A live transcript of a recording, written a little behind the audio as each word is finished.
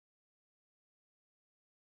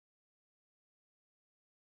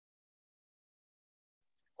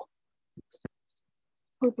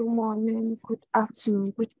Good morning, good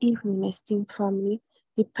afternoon, good evening, esteemed family,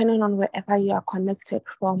 depending on wherever you are connected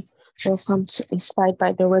from. Welcome to Inspired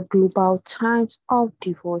by the Word Global Times of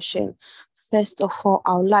Devotion. First of all,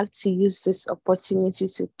 I would like to use this opportunity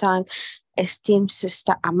to thank esteemed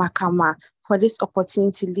Sister Amakama for this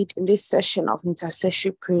opportunity to lead in this session of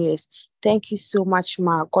intercessory prayers. Thank you so much,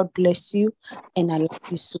 Ma. God bless you, and I love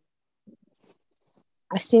you so.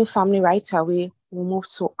 Esteemed family, right away, we'll move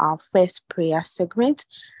to our first prayer segment.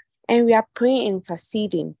 And we are praying and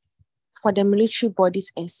interceding for the military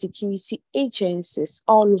bodies and security agencies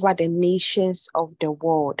all over the nations of the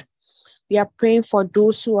world. We are praying for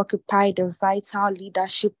those who occupy the vital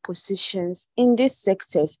leadership positions in these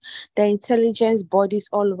sectors, the intelligence bodies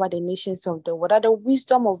all over the nations of the world, that the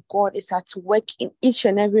wisdom of God is at work in each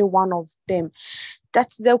and every one of them,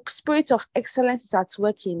 that the spirit of excellence is at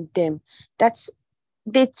work in them, that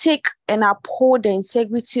they take and uphold the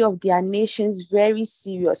integrity of their nations very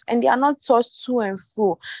serious, and they are not tossed to and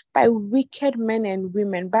fro by wicked men and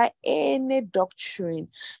women, by any doctrine.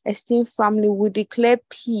 Esteemed family, we declare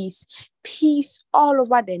peace all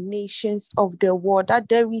over the nations of the world, that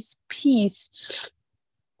there is peace.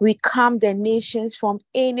 We calm the nations from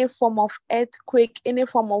any form of earthquake, any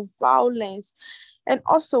form of violence. And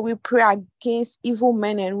also we pray against evil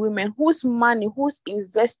men and women whose money, whose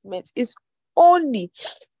investment is only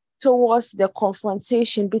towards the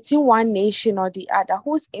confrontation between one nation or the other,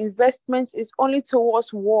 whose investment is only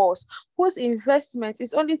towards wars, whose investment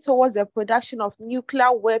is only towards the production of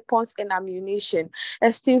nuclear weapons and ammunition.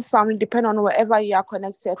 Esteemed family, depending on wherever you are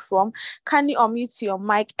connected from, can you unmute your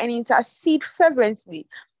mic and intercede fervently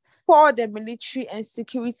for the military and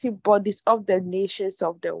security bodies of the nations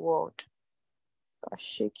of the world?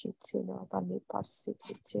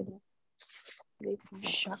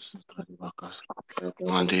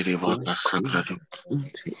 Mandiri Baka Sakrati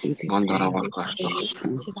Mandara Baka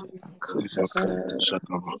Sakaba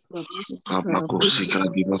Kabaku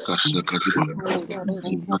Sikrati Baka Sakrati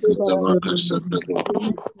Baka Sakrati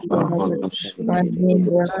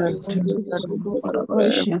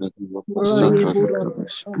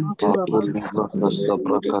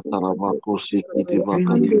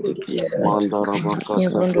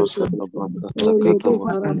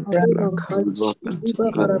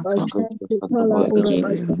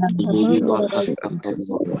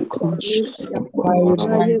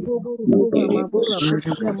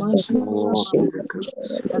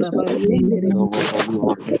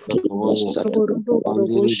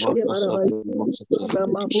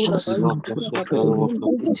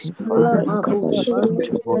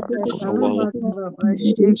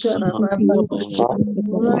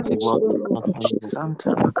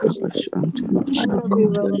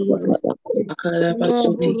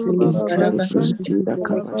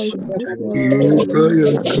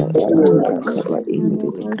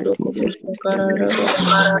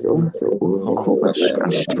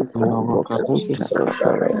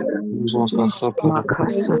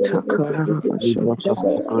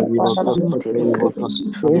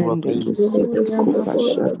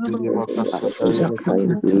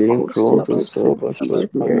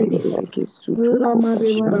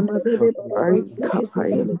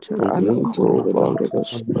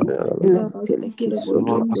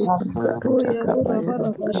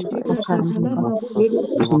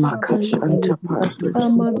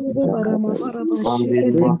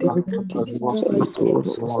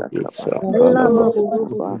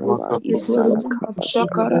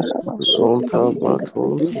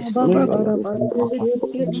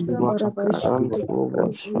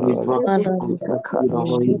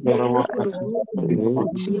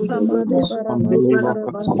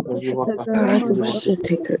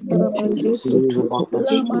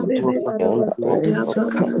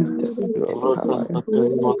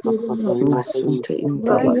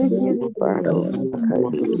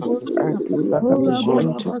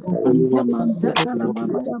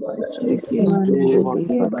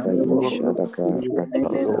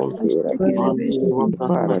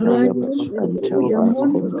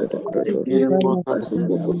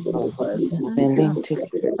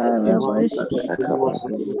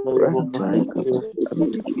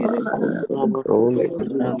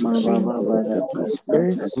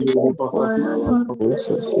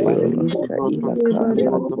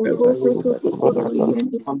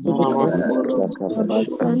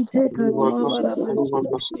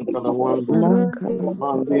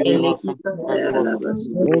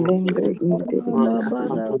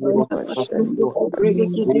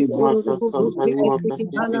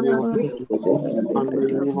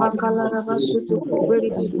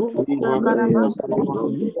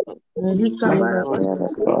Likabara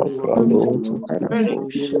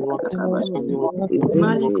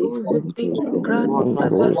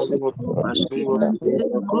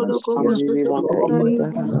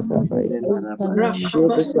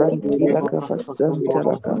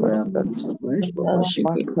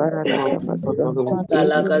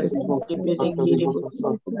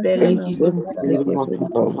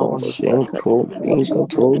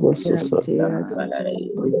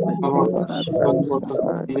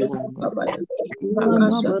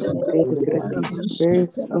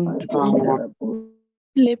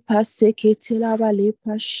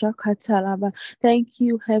Thank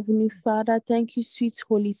you, Heavenly Father. Thank you, sweet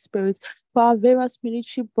Holy Spirit, for our various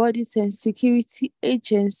military bodies and security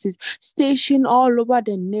agencies stationed all over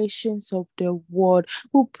the nations of the world.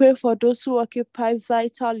 We pray for those who occupy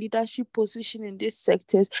vital leadership positions in these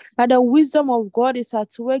sectors, that the wisdom of God is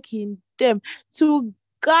at work in them to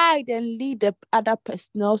guide and lead the other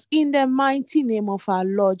personals in the mighty name of our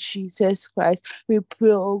Lord Jesus Christ. We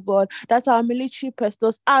pray, oh God, that our military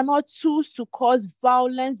personnel are not tools to cause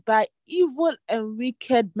violence by evil and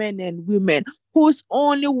wicked men and women whose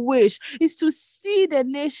only wish is to see the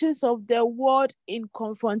nations of the world in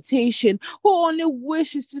confrontation, who only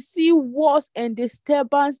wishes to see wars and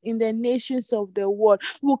disturbance in the nations of the world.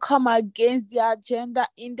 Will come against their agenda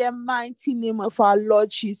in the mighty name of our Lord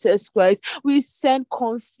Jesus Christ. We send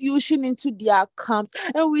confusion into their camps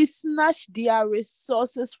and we snatch their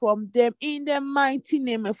resources from them in the mighty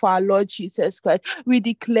name of our Lord Jesus Christ. We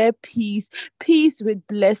declare peace, peace with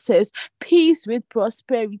blessings, peace with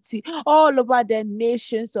prosperity all over the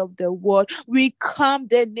nations of the world. We calm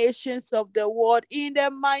the nations of the world in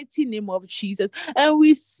the mighty name of Jesus, and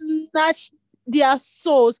we snatch their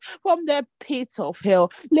souls from the pit of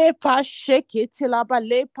hell. Lepa sheketilaba,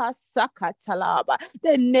 lepa sakatalaba.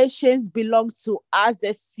 The nations belong to us,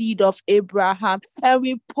 the seed of Abraham, and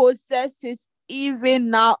we possess it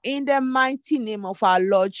even now in the mighty name of our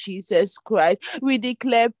Lord Jesus Christ. We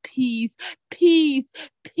declare peace, peace,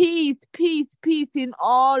 peace, peace, peace in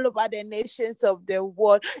all over the nations of the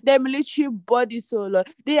world. The military bodies, oh Lord,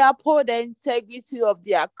 they uphold the integrity of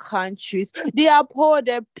their countries. They uphold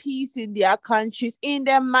the peace in their countries in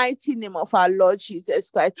the mighty name of our Lord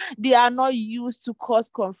Jesus Christ. They are not used to cause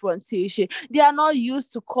confrontation. They are not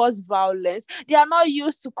used to cause violence. They are not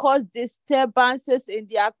used to cause disturbances in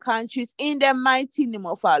their countries in the mighty name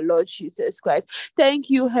of our Lord Jesus Christ.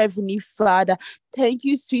 Thank you, Heavenly Father. Thank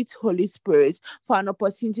you, sweet Holy Spirit, for an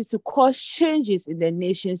opportunity to cause changes in the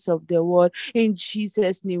nations of the world. In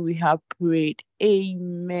Jesus' name we have prayed.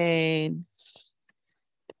 Amen.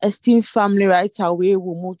 Esteemed family, right away,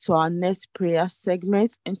 we'll move to our next prayer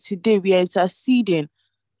segment. And today we are interceding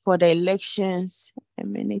for the elections. A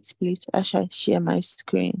minute, please. I shall share my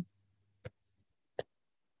screen.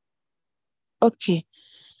 Okay,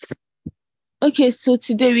 so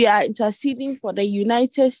today we are interceding for the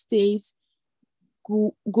United States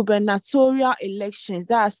gubernatorial elections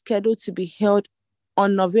that are scheduled to be held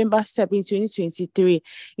on November 7, 2023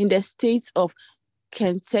 in the states of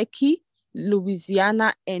Kentucky,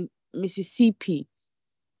 Louisiana, and Mississippi.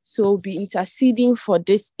 So we'll be interceding for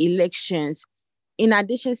these elections. In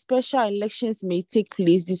addition, special elections may take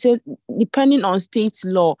place depending on state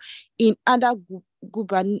law in other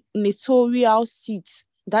gubernatorial seats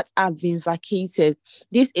that have been vacated.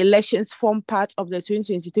 These elections form part of the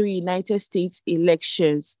 2023 United States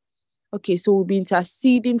elections. Okay, so we'll be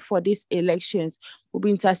interceding for these elections. We'll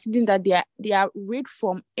be interceding that they are rid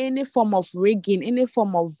from any form of rigging, any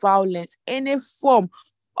form of violence, any form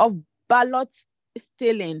of ballot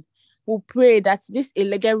stealing. We'll pray that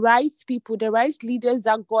the right people, the right leaders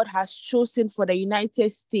that God has chosen for the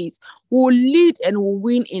United States will lead and will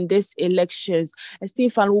win in these elections. And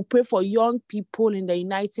Stephen, we'll pray for young people in the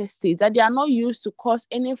United States that they are not used to cause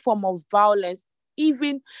any form of violence,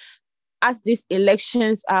 even as these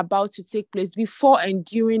elections are about to take place, before and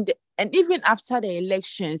during and even after the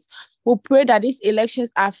elections. We'll pray that these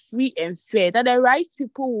elections are free and fair, that the right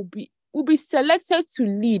people will be selected to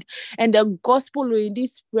lead, and the gospel will indeed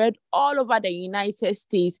spread all over the United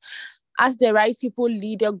States. As the right people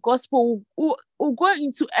lead, the gospel will go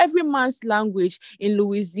into every man's language in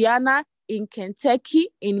Louisiana, in Kentucky,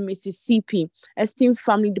 in Mississippi. Esteemed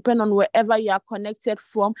family, depending on wherever you are connected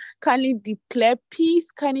from, kindly declare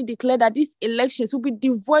peace, kindly declare that these elections will be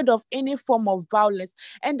devoid of any form of violence,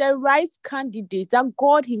 and the right candidates that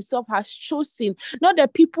God himself has chosen, not the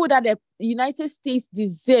people that the United States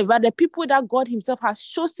deserve, but the people that God himself has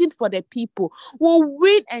chosen for the people, will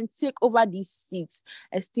win and take over these seats.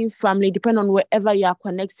 Esteemed family, depending on wherever you are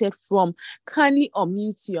connected from, kindly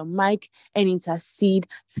unmute your mic and intercede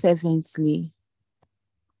fervently.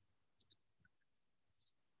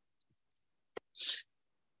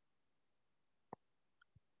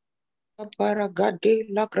 Paragade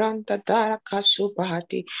la granta dara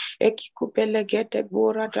kasubahati ekikupele gete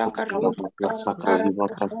bora dakaruda kara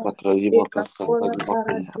ekapora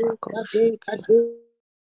karade kade.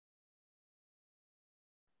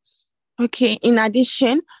 Okay, in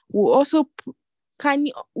addition, we also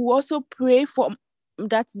pray for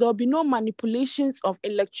that there'll be no manipulations of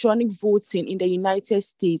electronic voting in the United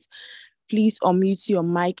States. Please unmute your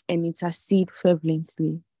mic and intercede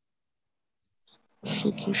fervently.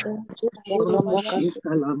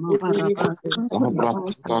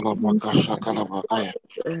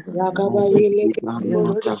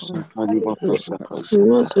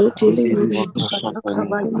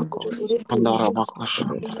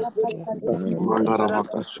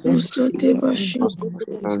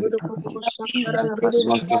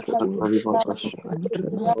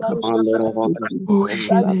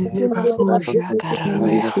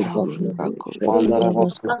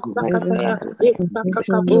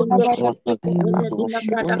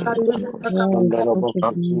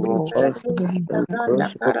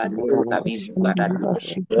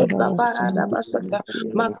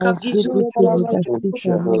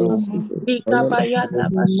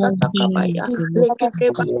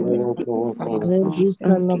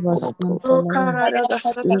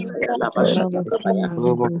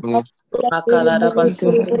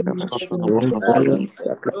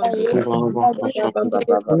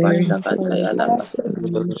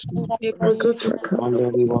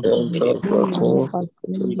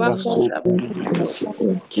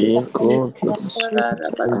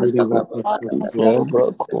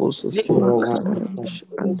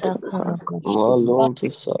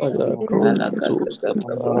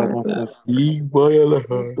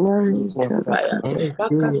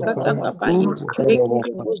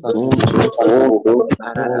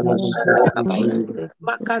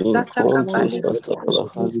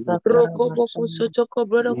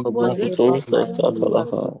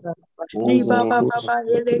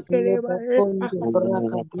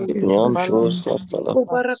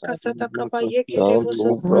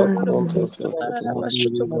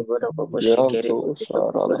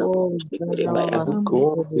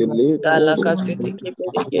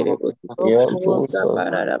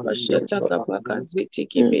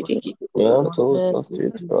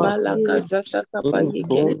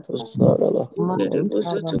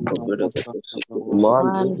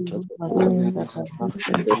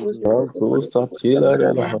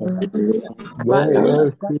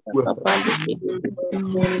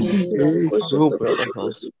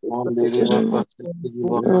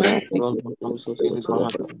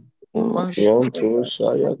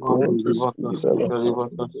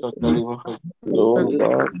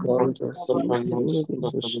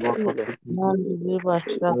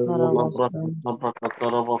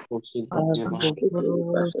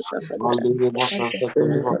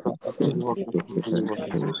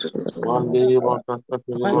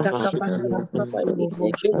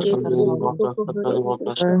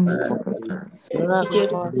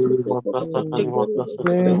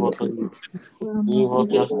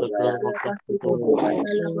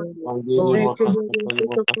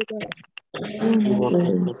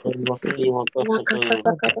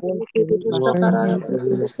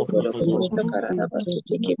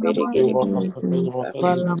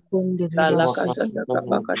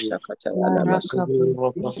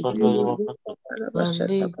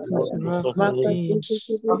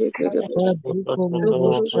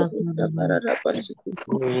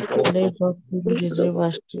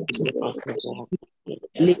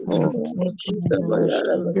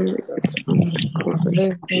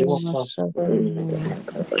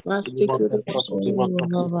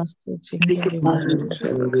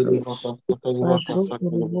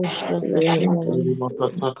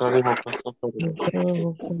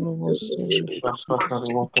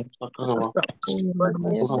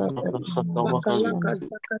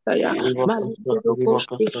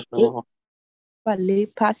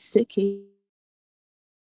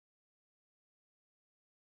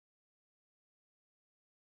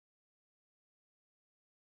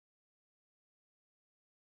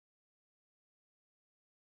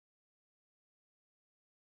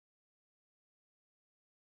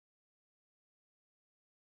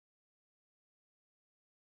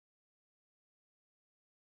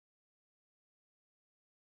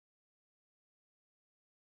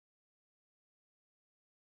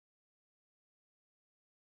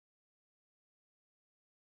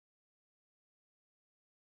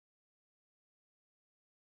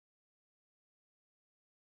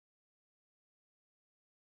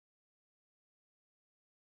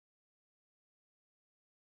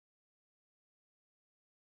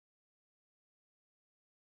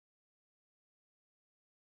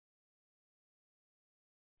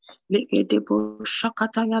 Legedebo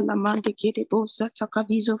shakataya lamande kedebo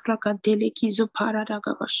satakavizo frakadele kizo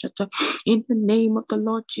paradagabashata. In the name of the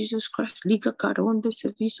Lord Jesus Christ, Liga Karonde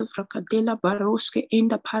Serviso Fracadela Baroske in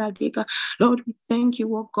the Paradega. Lord, we thank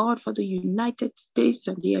you, oh God, for the United States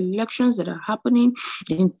and the elections that are happening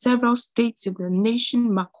in several states in the nation.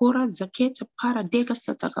 Makora Zaketa Paradega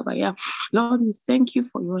Satakabaya. Lord, we thank you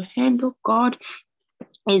for your hand, oh God,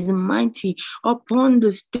 is mighty upon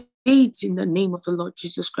the states in the name of the Lord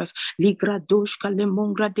Jesus Christ. We cut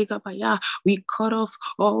off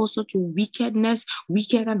all sorts of wickedness,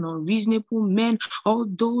 wicked and unreasonable men, all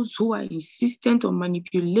those who are insistent on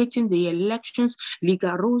manipulating the elections,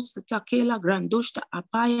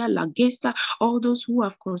 all those who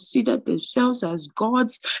have considered themselves as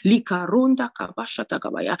gods,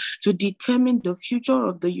 to determine the future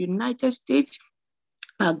of the United States.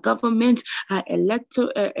 Our government, our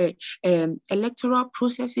electoral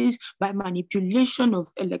processes by manipulation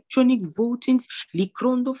of electronic votings,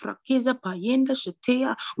 Likrondo, Frakeza, Payenda,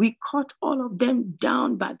 Shetea, we cut all of them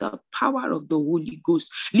down by the power of the Holy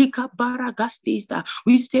Ghost. Likabara Gastesta,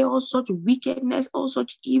 we say all such wickedness, all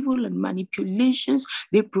such evil and manipulations,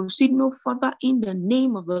 they proceed no further in the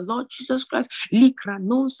name of the Lord Jesus Christ.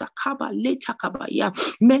 Likranon Sakaba Letakabaya,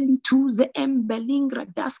 Melituze Embelingra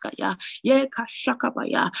Daskaya,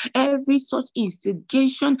 Yekashakabaya. Every such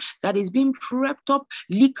instigation that is being prepped up,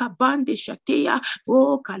 Likabande Shatea,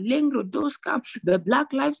 oh Kalengro Doska, the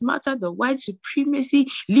Black Lives Matter, the white supremacy,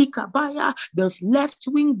 Likabaya, the left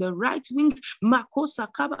wing, the right wing, Makosa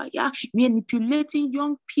Kabaya, manipulating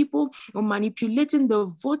young people or manipulating the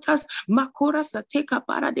voters, Makora Sateka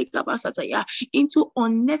Paradekaba Sataya, into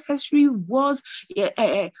unnecessary wars,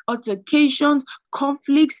 altercations,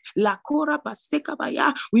 conflicts, Lakora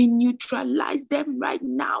Basekabaya. We neutralize them right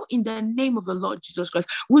now in the name of the Lord Jesus Christ,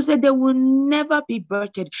 who said they will never be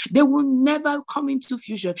birthed, they will never come into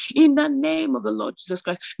fusion. In the name of the Lord Jesus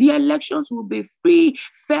Christ, the elections will be free,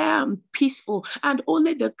 fair, and peaceful, and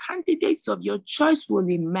only the candidates of your choice will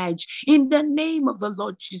emerge. In the name of the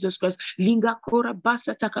Lord Jesus Christ, Linga Kora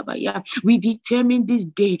Basa Takabaya, we determine this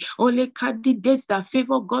day only candidates that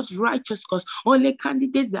favor God's righteous cause, only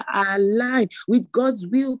candidates that are aligned with God's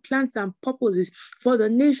will, plans, and purposes for the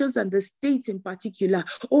nations and the states in particular.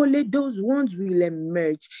 Only those ones will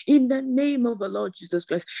emerge in the name of the Lord Jesus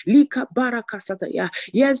Christ. Lika baraka sataya.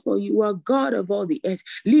 Yes, for you are God of all the earth.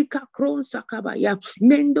 Lika kron sakabaya,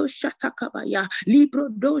 mendo shatakabaya, libro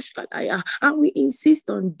doshkalaya. And we insist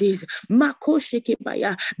on this, mako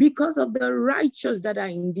shekebaya, because of the righteous that are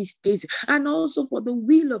in this state, and also for the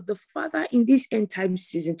will of the Father in this end time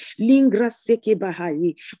season. Lingra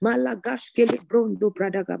sekebahayi, malagashkele brondo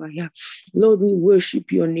pradagabaya. Lord, we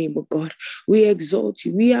worship your name, O God. We exalt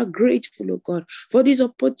you. We are grateful, O God, for this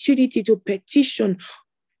opportunity to petition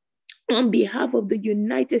on behalf of the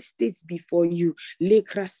United States before you.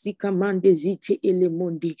 Lekrasika mande zite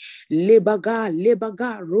elemondi.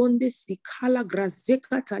 Lebaga, ronde sikala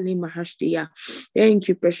grazeka tale mahashtia. Thank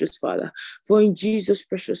you, precious Father, for in Jesus'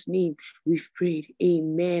 precious name we've prayed.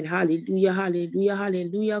 Amen. Hallelujah, hallelujah,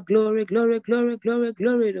 hallelujah. Glory, glory, glory, glory,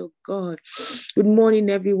 glory to God. Good morning,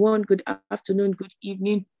 everyone. Good afternoon, good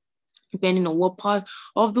evening. Depending on what part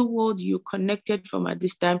of the world you're connected from at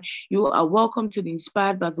this time, you are welcome to the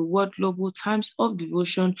Inspired by the Word Global Times of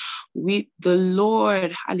Devotion with the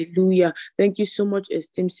Lord. Hallelujah. Thank you so much,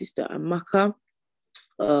 esteemed Sister Amaka,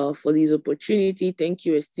 for this opportunity. Thank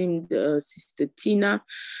you, esteemed Sister Tina.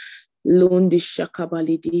 Thank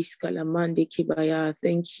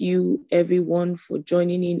you, everyone, for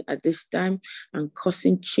joining in at this time and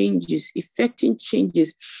causing changes, effecting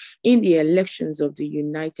changes in the elections of the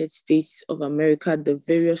United States of America, the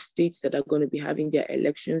various states that are going to be having their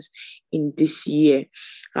elections in this year.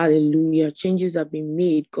 Hallelujah. Changes have been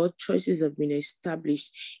made. God's choices have been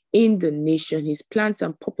established in the nation. His plans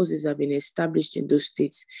and purposes have been established in those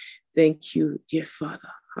states. Thank you, dear Father.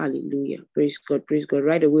 Hallelujah. Praise God. Praise God.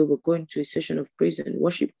 Right away, we're going to a session of praise and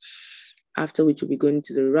worship, after which we'll be going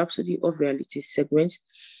to the Rhapsody of Reality segment.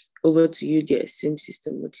 Over to you, dear esteemed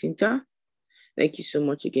Sister Mutinta. Thank you so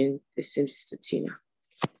much again, esteemed Sister Tina.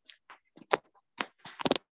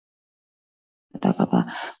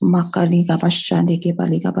 Makaliga bashande ke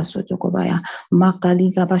baliga basoto kobaya,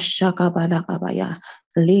 makaliga bashaka balakabaya,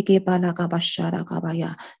 leke balaka bashara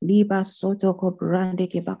kabaya, liba soto kobrande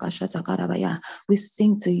ke bakashata karabaya. We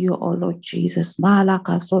sing to you, O Lord Jesus.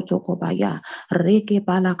 Malaka soto kobaya, reke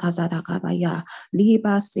balaka zada kabaya,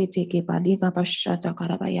 liba sete ke baliga bashata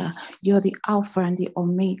karabaya. You're the Alpha and the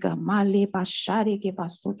Omega. Male bashare ke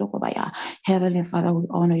basoto kobaya. Heavenly Father, we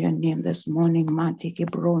honor your name this morning. Mante ke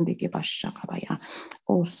bronde ke bashakabaya.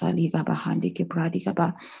 O saliga bahandi ke pradika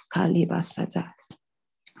ba kaliba sata.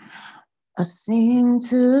 I sing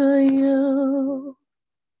to you,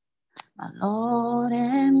 my Lord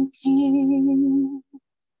and King.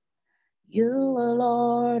 You are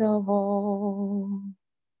Lord of all,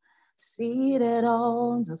 seated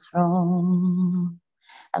on the throne.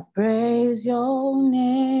 I praise your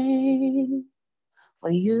name,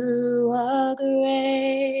 for you are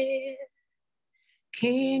great,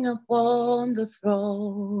 King upon the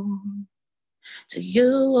throne. To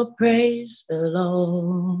you a praise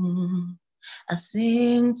belong. I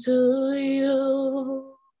sing to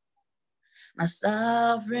you, my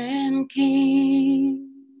sovereign King.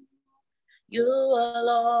 You are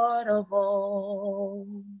Lord of all,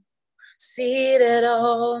 seated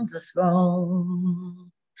on the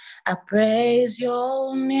throne. I praise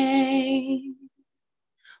your name,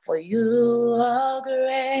 for you are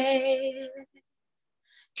great,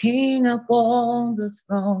 King upon the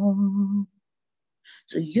throne.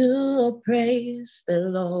 To you a praise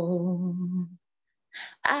belong.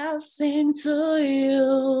 I'll sing to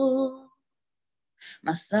you,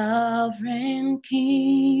 my sovereign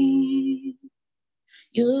King.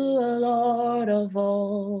 You are Lord of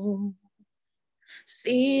all,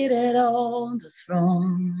 seated on the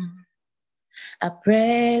throne. I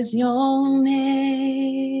praise your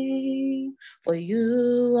name, for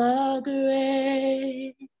you are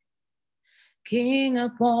great, King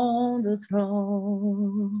upon the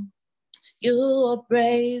throne. To you a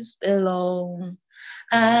praise belong.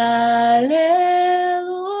 Hallelujah.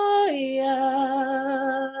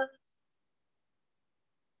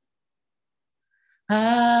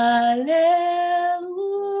 Hallelujah.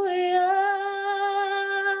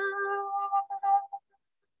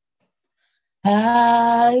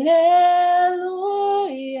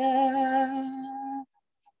 Hallelujah.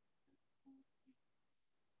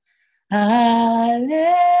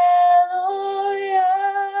 Hallelujah.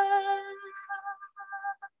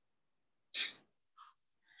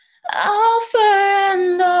 Alpha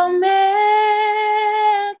and Omega.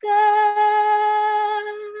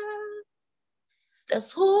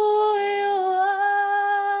 That's who you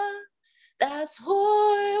are. That's who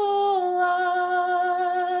you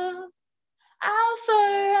are. Alpha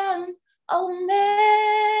and Omega.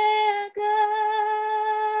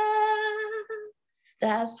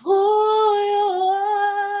 That's who you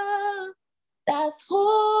are. That's who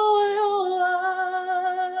you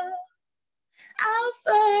are.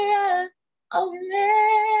 Alpha and Omega.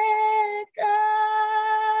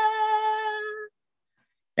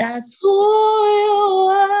 That's who you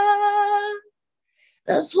are.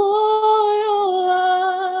 That's who you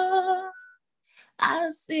are. I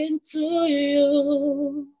sing to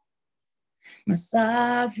you, my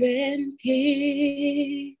sovereign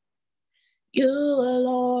King. You are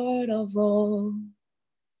Lord of all,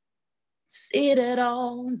 seated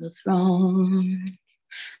on the throne.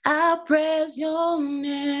 I praise your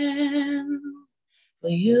name, for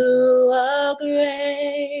you are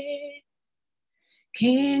great,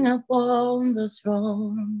 King upon the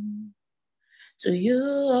throne. To you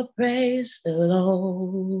a praise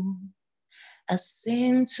belong. I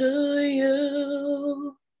sing to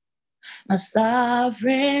you, my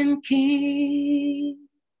sovereign King.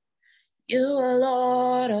 You are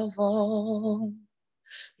Lord of all.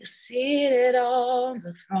 You're seated on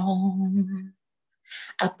the throne.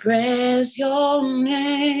 I praise your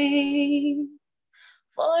name,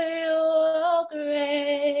 for you are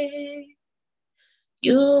great.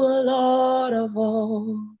 You are Lord of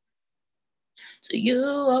all. To you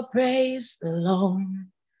a praise belong.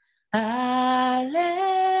 Hallelujah.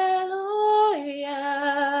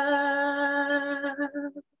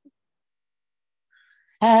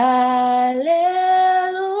 Hallelujah.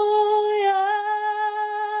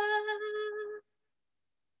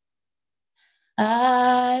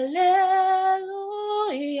 Hallelujah.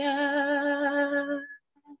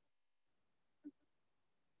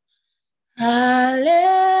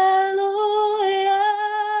 Hallelujah.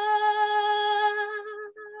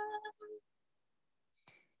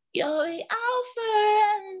 You're the Alpha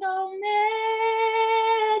and Omega.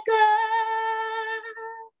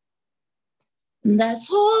 That's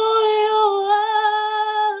who you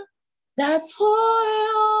are. That's who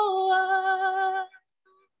you are.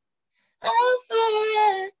 Alpha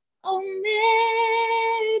and Omega.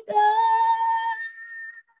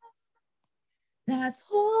 That's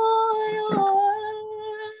who you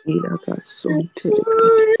are. That's who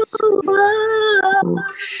you are.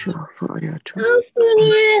 Alpha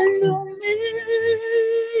and Omega.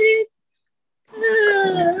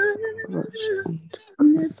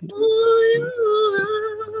 That's who you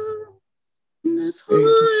are. That's who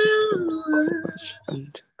you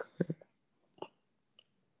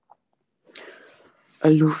are.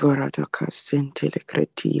 Aluvarada kasentele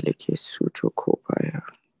kretile kesuto kobaya.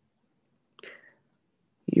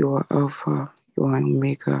 You are Alpha, you are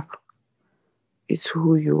Omega. It's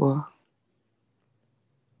who you are.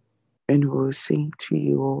 And we will sing to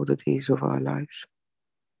you all the days of our lives.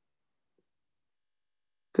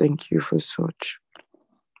 Thank you for such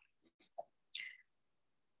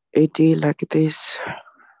a day like this.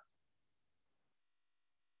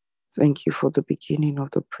 Thank you for the beginning of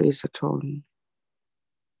the praise-a-thon.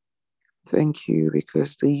 Thank you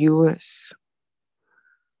because the US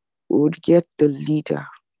would get the leader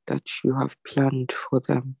that you have planned for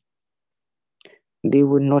them. They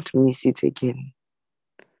will not miss it again.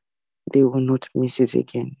 They will not miss it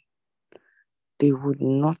again. They would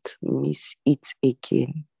not miss it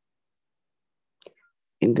again.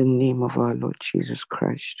 In the name of our Lord Jesus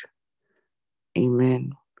Christ.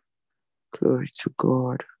 Amen. Glory to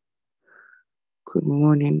God. Good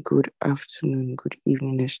morning, good afternoon, good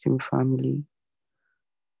evening, esteemed family.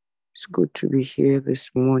 It's good to be here this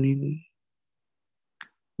morning.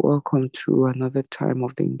 Welcome to another time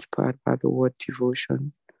of the Inspired by the Word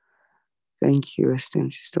devotion. Thank you,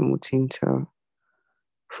 esteemed Sister Mutinta,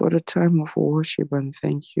 for the time of worship, and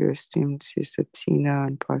thank you, esteemed Sister Tina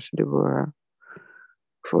and Pastor Deborah,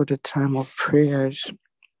 for the time of prayers.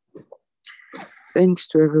 Thanks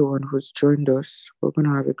to everyone who's joined us. We're going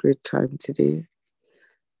to have a great time today.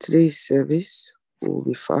 Today's service will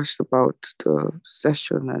be fast about the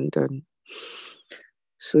session, and then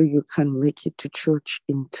so you can make it to church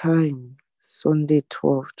in time, Sunday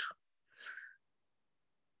 12th.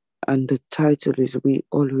 And the title is We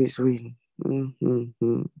Always Win. We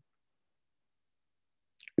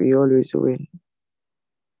always win.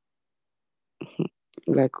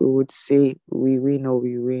 Like we would say, we win or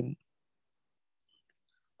we win.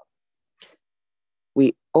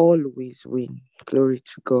 We always win. Glory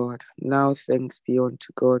to God. Now thanks be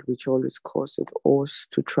unto God, which always causeth us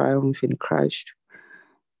to triumph in Christ,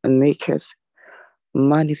 and maketh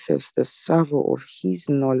manifest the savour of his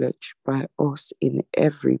knowledge by us in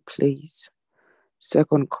every place. 2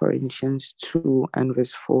 Corinthians 2 and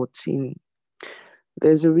verse 14.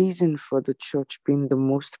 There's a reason for the church being the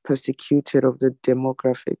most persecuted of the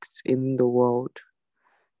demographics in the world.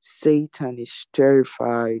 Satan is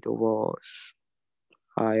terrified of us.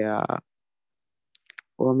 I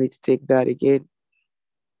want me to take that again.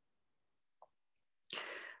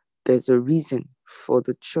 There's a reason for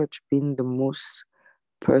the church being the most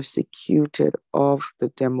persecuted of the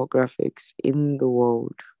demographics in the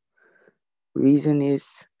world. Reason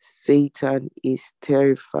is Satan is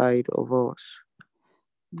terrified of us.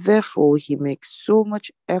 Therefore, he makes so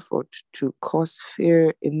much effort to cause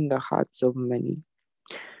fear in the hearts of many.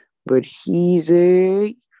 But he's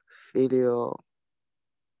a failure.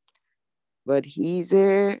 The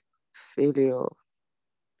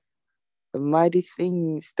mighty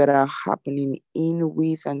things that are happening in,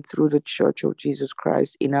 with, and through the Church of Jesus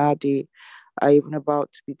Christ in our day are even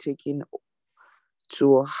about to be taken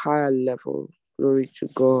to a higher level. Glory to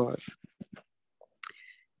God.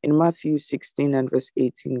 In Matthew 16 and verse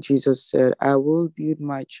 18, Jesus said, I will build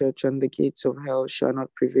my church and the gates of hell shall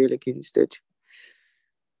not prevail against it.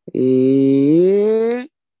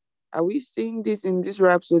 Are we seeing this in this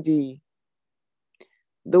rhapsody?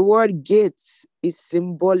 The word gates is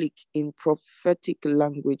symbolic in prophetic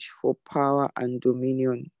language for power and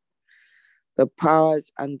dominion. The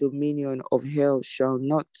powers and dominion of hell shall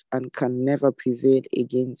not and can never prevail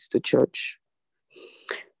against the church.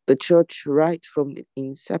 The church, right from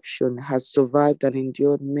inception, has survived and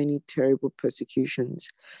endured many terrible persecutions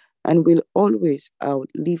and will always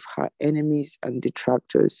outlive her enemies and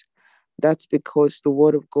detractors. That's because the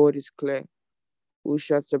word of God is clear. Who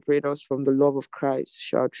shall separate us from the love of Christ?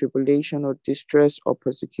 Shall tribulation or distress or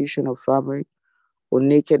persecution or famine or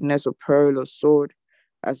nakedness or peril or sword?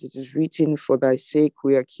 As it is written, for thy sake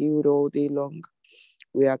we are killed all day long.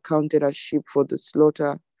 We are counted as sheep for the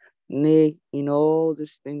slaughter. Nay, in all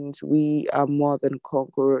these things we are more than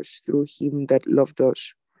conquerors through him that loved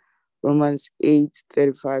us. Romans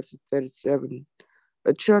 8:35-37.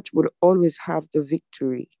 The church will always have the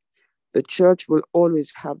victory. The church will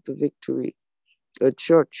always have the victory. The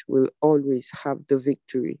church will always have the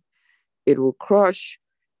victory. It will crush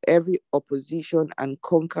every opposition and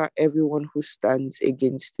conquer everyone who stands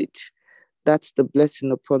against it. That's the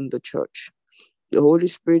blessing upon the church. The Holy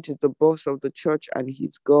Spirit is the boss of the church and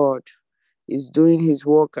he's God. He's doing his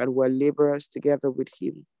work and we're laborers together with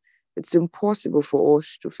him. It's impossible for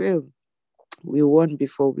us to fail. We won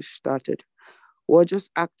before we started. We're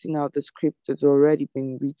just acting out the script that's already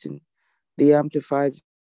been written. The Amplified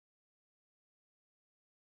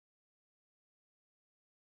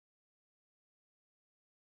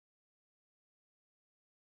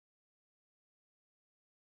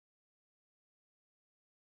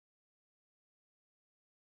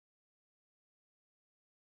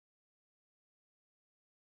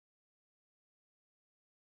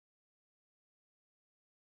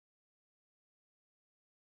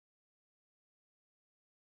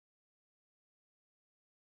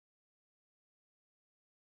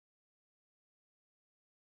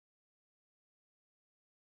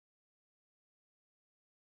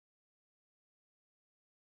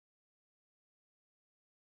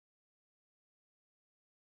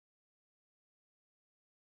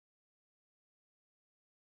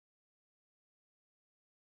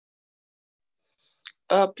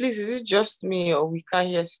Please, is it just me or we can't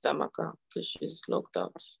hear Sister Maka because she's locked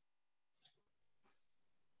out?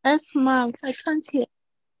 Yes, ma'am. I can't hear.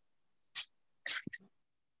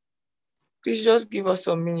 Please just give us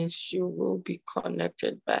some minutes. She will be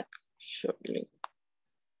connected back shortly.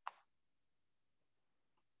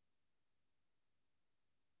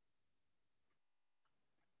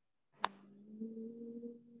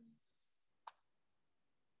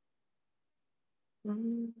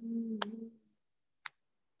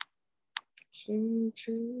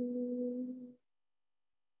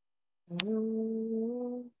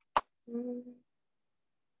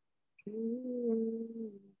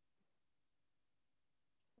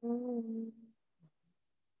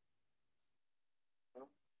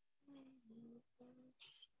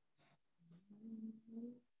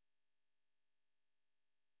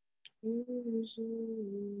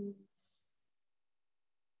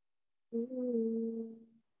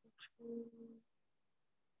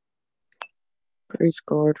 Praise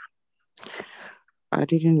God. I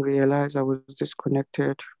didn't realize I was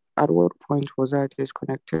disconnected. At what point was I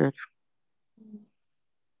disconnected?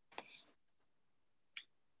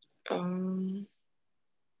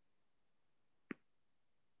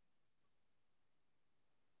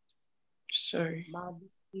 Sorry.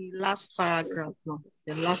 The last paragraph, no,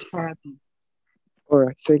 the last paragraph. All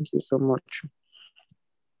right, thank you so much.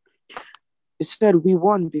 It said we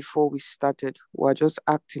won before we started. We're just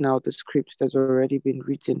acting out the script that's already been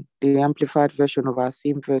written. The amplified version of our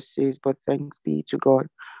theme verse says, "But thanks be to God,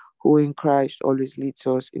 who in Christ always leads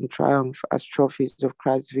us in triumph as trophies of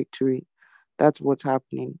Christ's victory." That's what's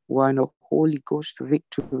happening. We're in a Holy Ghost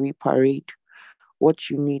victory parade. What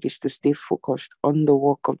you need is to stay focused on the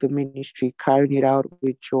work of the ministry, carrying it out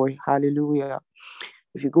with joy. Hallelujah.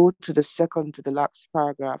 If you go to the second to the last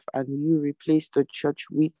paragraph and you replace the church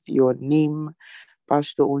with your name,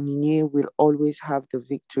 Pastor Onyinye will always have the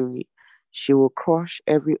victory. She will crush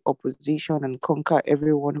every opposition and conquer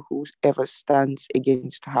everyone who ever stands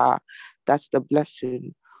against her. That's the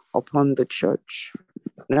blessing upon the church.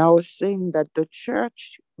 And I was saying that the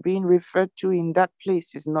church being referred to in that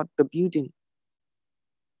place is not the building.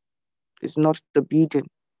 It's not the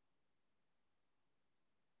building.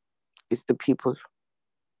 It's the people.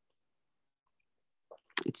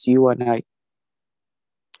 It's you and I.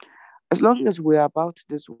 As long as we're about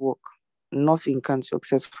this work, nothing can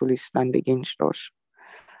successfully stand against us.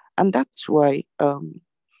 And that's why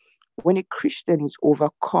when a Christian is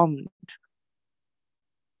overwhelmed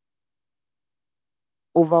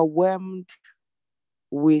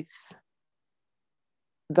with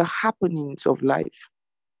the happenings of life,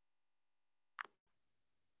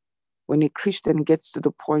 when a Christian gets to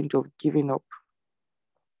the point of giving up,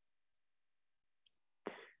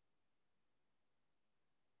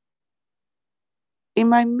 it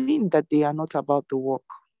might mean that they are not about the work.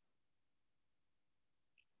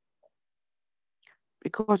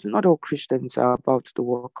 Because not all Christians are about the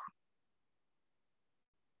work.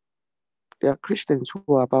 There are Christians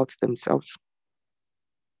who are about themselves.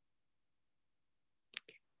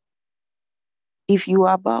 If you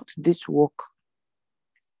are about this work,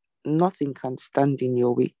 nothing can stand in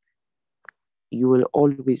your way. You will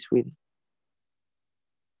always win.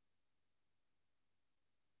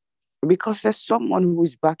 Because there's someone who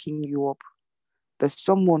is backing you up. There's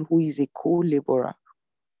someone who is a co-laborer.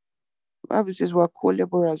 The Bible says we're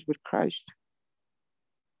co-laborers with Christ.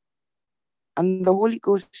 And the Holy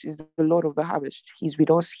Ghost is the Lord of the harvest. He's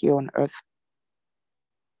with us here on earth.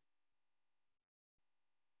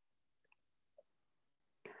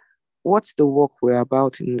 What's the work we're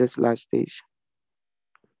about in this last days?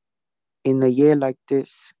 In a year like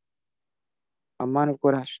this, a man of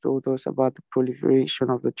God has told us about the proliferation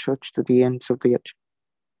of the church to the ends of the earth.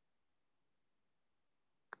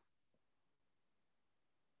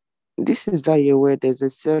 This is that year where there's a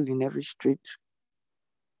cell in every street.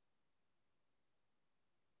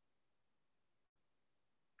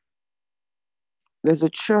 There's a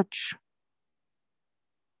church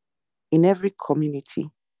in every community.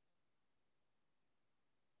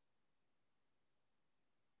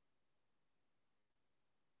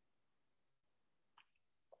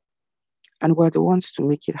 And we're the ones to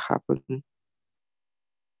make it happen.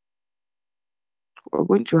 We're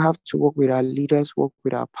going to have to work with our leaders, work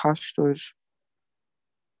with our pastors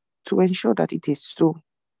to ensure that it is so.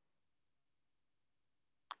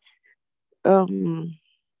 There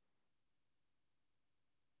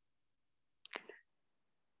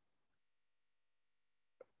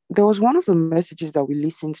was one of the messages that we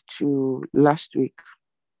listened to last week.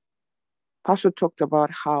 Pastor talked about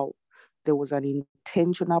how there was an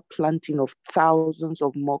intentional planting of thousands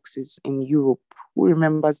of mosques in Europe. Who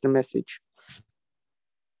remembers the message?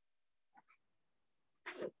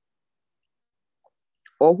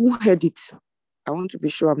 Or who heard it? I want to be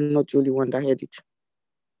sure I'm not the only one that heard it.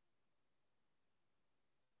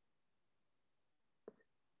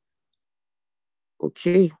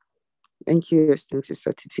 Okay. Thank you, esteemed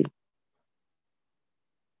Sister Titi.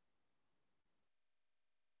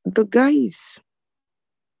 The guys,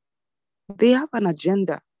 they have an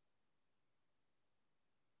agenda.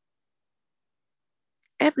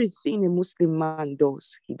 Everything a Muslim man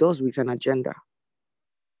does, he does with an agenda.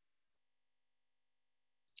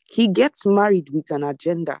 He gets married with an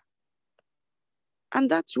agenda.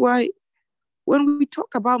 And that's why when we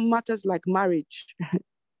talk about matters like marriage,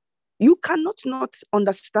 you cannot not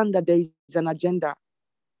understand that there is an agenda.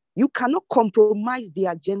 You cannot compromise the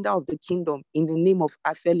agenda of the kingdom in the name of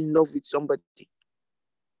I fell in love with somebody.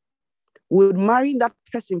 Would marrying that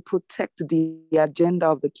person protect the agenda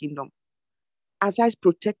of the kingdom? As I was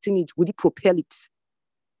protecting it, would it propel it?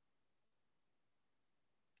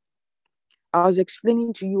 I was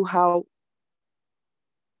explaining to you how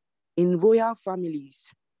in royal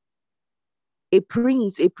families, a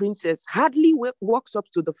prince, a princess hardly walks up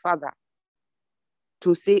to the father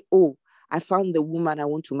to say, oh, I found the woman I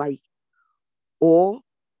want to marry. Or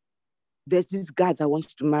there's this guy that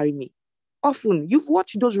wants to marry me. Often, you've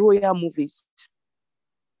watched those royal movies.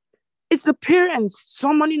 It's the parents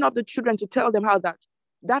summoning up the children to tell them how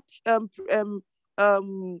that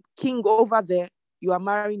king over there, you are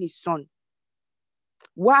marrying his son.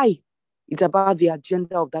 Why? It's about the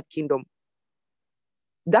agenda of that kingdom.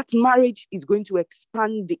 That marriage is going to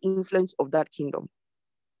expand the influence of that kingdom.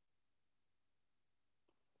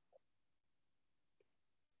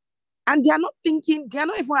 And they are not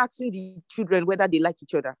even asking the children whether they like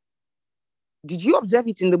each other. Did you observe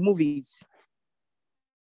it in the movies?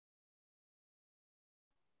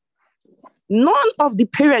 None of the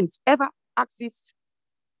parents ever asks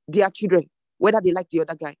their children whether they like the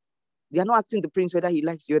other guy. They are not asking the prince whether he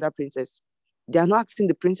likes the other princess. They are not asking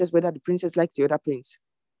the princess whether the princess likes the other prince.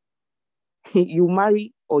 You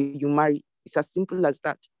marry or you marry. It's as simple as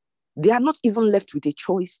that. They are not even left with a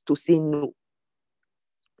choice to say no.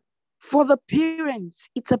 For the parents,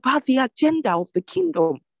 it's about the agenda of the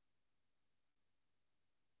kingdom.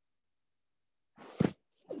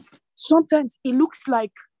 Sometimes it looks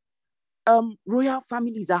like royal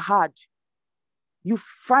families are hard. You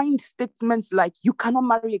find statements like, you cannot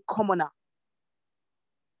marry a commoner.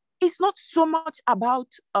 It's not so much about,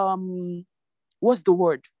 what's the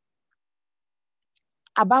word?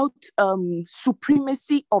 About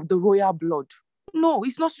supremacy of the royal blood. No,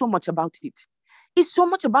 it's not so much about it. It's so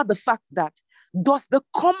much about the fact that, does the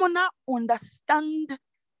commoner understand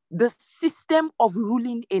the system of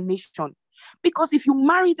ruling a nation? Because if you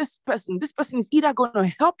marry this person is either going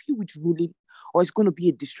to help you with ruling or it's going to be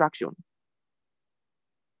a distraction.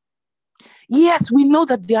 Yes, we know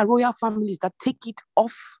that there are royal families that take it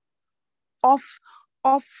off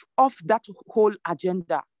that whole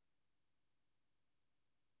agenda.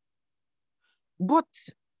 But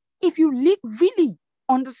if you really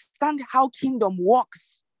understand how kingdom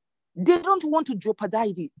works, they don't want to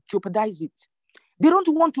jeopardize it. They don't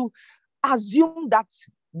want to assume that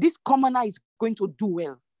this commoner is going to do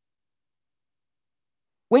well.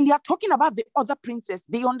 When they are talking about the other princess,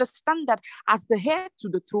 they understand that as the heir to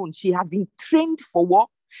the throne, she has been trained for war.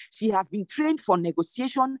 She has been trained for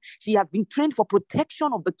negotiation. She has been trained for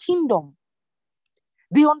protection of the kingdom.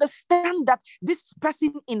 They understand that this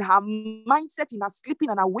person, in her mindset, in her sleeping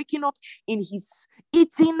and her waking up, in his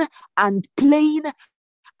eating and playing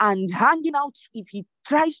and hanging out, if he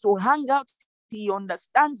tries to hang out, he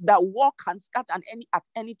understands that war can start at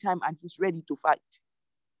any time and he's ready to fight.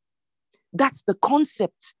 That's the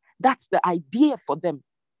concept. That's the idea for them.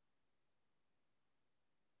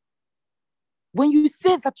 When you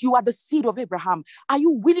say that you are the seed of Abraham, are you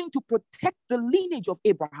willing to protect the lineage of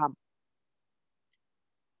Abraham?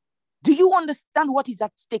 Do you understand what is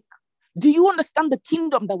at stake? Do you understand the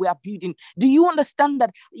kingdom that we are building? Do you understand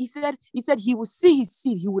that he said he will see his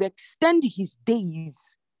seed, he would extend his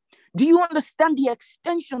days. Do you understand the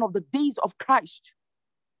extension of the days of Christ?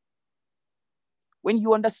 When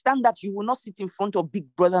you understand that you will not sit in front of Big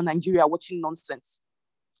Brother Nigeria watching nonsense.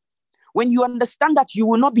 When you understand that you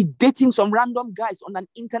will not be dating some random guys on an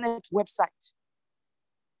internet website.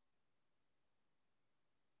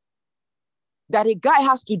 That a guy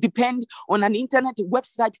has to depend on an internet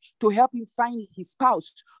website to help him find his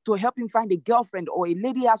spouse, to help him find a girlfriend, or a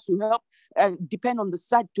lady has to help depend on the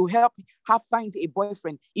site to help her find a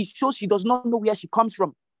boyfriend. It shows she does not know where she comes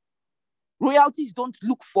from. Royalties don't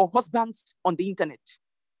look for husbands on the internet.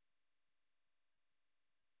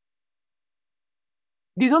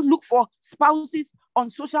 They don't look for spouses on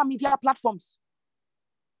social media platforms.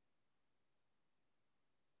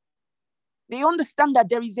 They understand that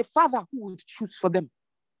there is a father who would choose for them.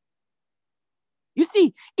 You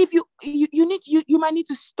see, if you might need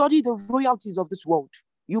to study the royalties of this world.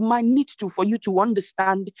 You might need to, for you to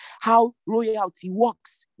understand how royalty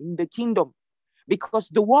works in the kingdom, because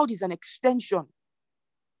the world is an extension.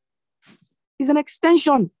 It's an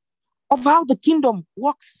extension of how the kingdom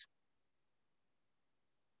works.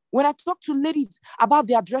 When I talk to ladies about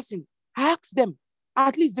their dressing, I ask them,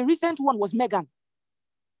 at least the recent one was Meghan.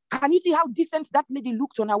 Can you see how decent that lady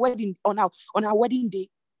looked on her wedding, on her wedding day?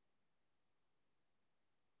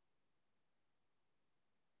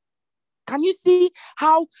 Can you see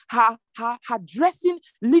how her dressing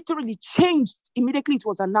literally changed immediately it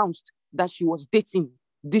was announced that she was dating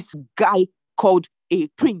this guy called a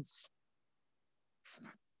prince?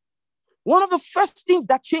 One of the first things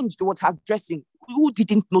that changed was her dressing. Who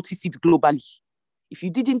didn't notice it globally? If you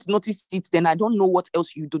didn't notice it, then I don't know what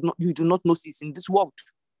else you do not notice in this world.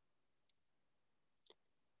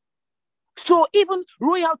 So even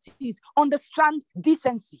royalties understand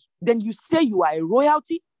decency. Then you say you are a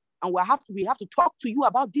royalty, and we have to talk to you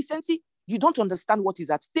about decency. You don't understand what is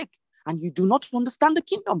at stake, and you do not understand the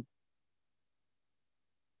kingdom.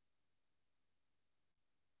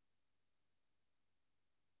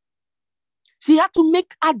 She had to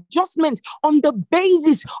make adjustments on the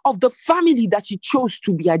basis of the family that she chose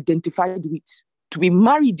to be identified with, to be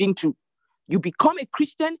married into. You become a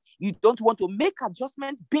Christian, you don't want to make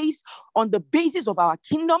adjustments based on the basis of our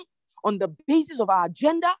kingdom, on the basis of our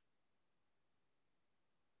agenda.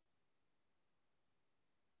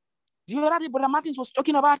 The other day, Brother Martins was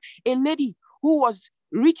talking about a lady who was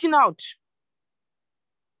reaching out.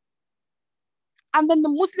 And then the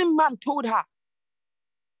Muslim man told her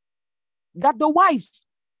that the wife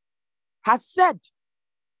has said,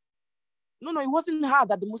 no, it wasn't her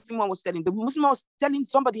that the Muslim one was telling. The Muslim one was telling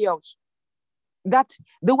somebody else that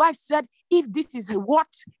the wife said, if this is what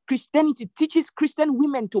Christianity teaches Christian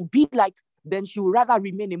women to be like, then she would rather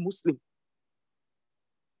remain a Muslim.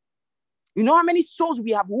 You know how many souls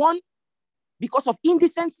we have won because of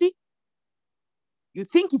indecency? You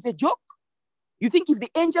think it's a joke? You think if the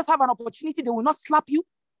angels have an opportunity, they will not slap you?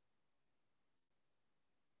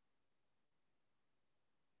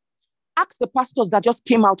 Ask the pastors that just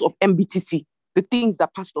came out of MBTC, the things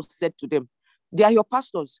that pastors said to them. They are your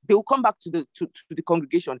pastors. They will come back to the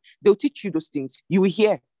congregation. They'll teach you those things. You will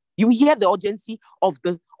hear the urgency of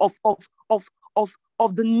the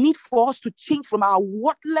need for us to change from our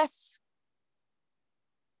worthless,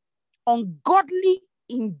 ungodly,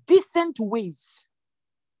 indecent ways.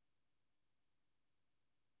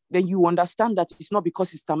 Then you understand that it's not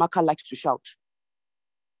because Sister Maka likes to shout.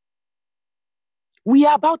 We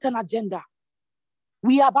are about an agenda.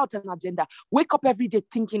 We are about an agenda. Wake up every day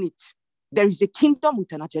thinking it. There is a kingdom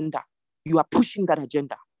with an agenda. You are pushing that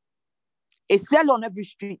agenda. A cell on every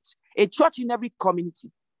street, a church in every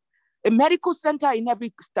community, a medical center in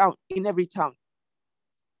every town,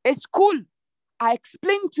 a school. I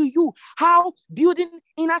explained to you how building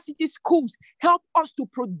inner city schools help us to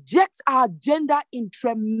project our agenda in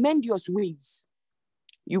tremendous ways.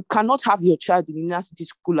 You cannot have your child in inner city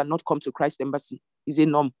school and not come to Christ Embassy. It's a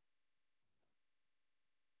norm.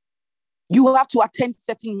 You have to attend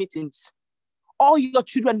certain meetings. All your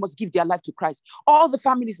children must give their life to Christ. All the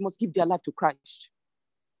families must give their life to Christ.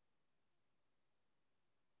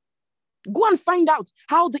 Go and find out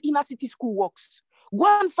how the inner city school works. Go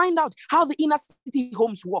and find out how the inner city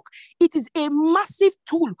homes work. It is a massive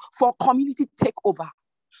tool for community takeover.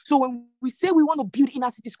 So when we say we want to build inner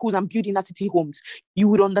city schools and build inner city homes, you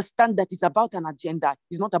would understand that it's about an agenda.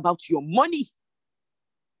 It's not about your money.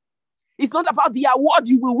 It's not about the award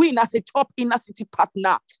you will win as a top inner city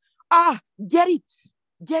partner. Get it.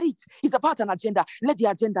 Get it. It's about an agenda. Let the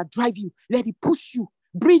agenda drive you. Let it push you.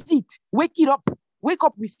 Breathe it. Wake it up. Wake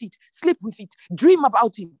up with it. Sleep with it. Dream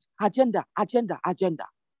about it. Agenda, agenda, agenda.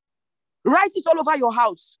 Write it all over your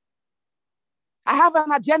house. I have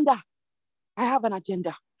an agenda. I have an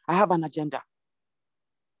agenda. I have an agenda.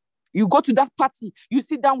 You go to that party. You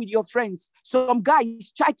sit down with your friends. Some guy is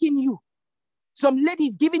striking you. Some lady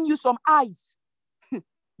is giving you some eyes.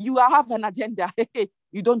 You have an agenda.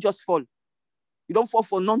 You don't just fall. You don't fall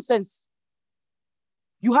for nonsense.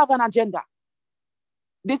 You have an agenda.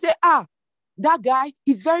 They say, that guy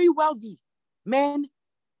is very wealthy. Man,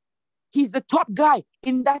 he's the top guy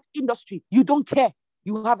in that industry. You don't care.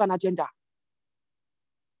 You have an agenda.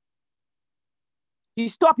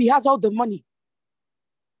 He's top. He has all the money.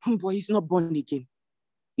 But he's not born again.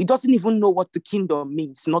 He doesn't even know what the kingdom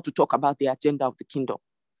means, not to talk about the agenda of the kingdom.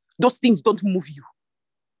 Those things don't move you.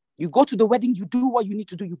 You go to the wedding, you do what you need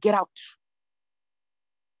to do, you get out.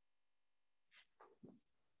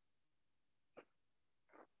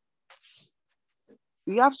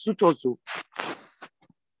 We have suitors.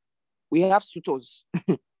 We have suitors.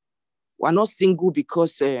 We're not single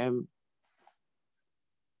because there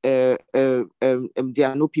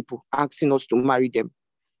are no people asking us to marry them.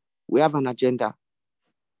 We have an agenda.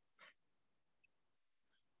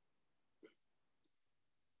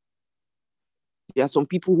 There are some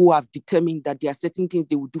people who have determined that there are certain things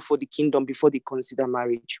they will do for the kingdom before they consider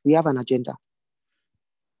marriage. We have an agenda.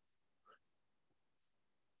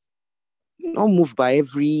 Not moved by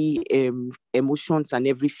every emotions and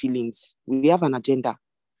every feelings. We have an agenda.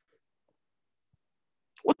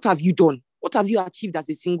 What have you done? What have you achieved as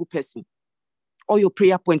a single person? All your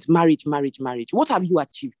prayer points, marriage, marriage, marriage. What have you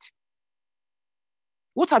achieved?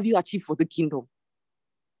 What have you achieved for the kingdom?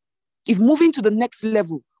 If moving to the next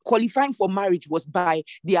level, qualifying for marriage was by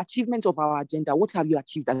the achievement of our agenda, what have you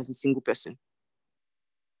achieved as a single person?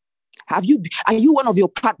 Are you one of the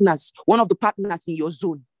partners in your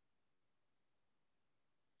zone?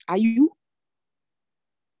 Are you?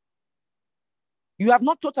 You have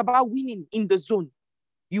not thought about winning in the zone.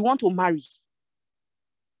 You want to marry.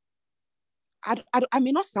 I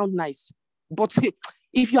may not sound nice, but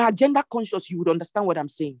if you're agenda conscious, you would understand what I'm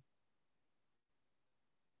saying.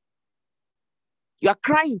 You are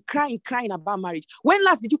crying about marriage. When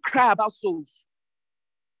last did you cry about souls?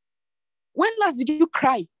 When last did you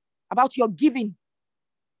cry about your giving,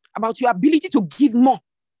 about your ability to give more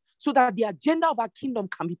so that the agenda of our kingdom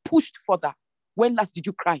can be pushed further? When last did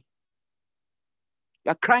you cry?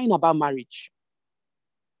 You are crying about marriage.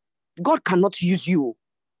 God cannot use you.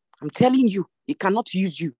 I'm telling you, he cannot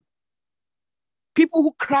use you. People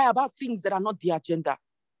who cry about things that are not the agenda,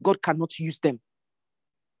 God cannot use them.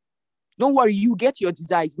 Don't worry, you get your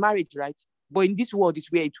desires, marriage, right? But in this world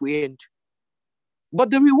is where it will end.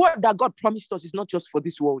 But the reward that God promised us is not just for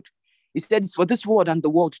this world. He said it's for this world and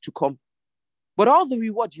the world to come. But all the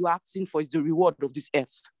reward you are asking for is the reward of this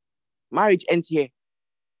earth. Marriage ends here.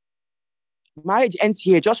 Marriage ends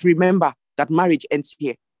here. Just remember that marriage ends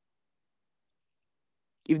here.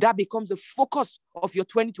 If that becomes the focus of your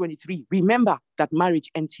 2023, remember that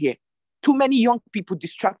marriage ends here. Too many young people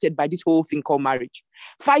distracted by this whole thing called marriage.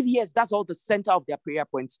 5 years, that's all the center of their prayer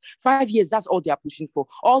points. 5 years, that's all they are pushing for.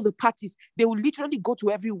 All the parties, they will literally go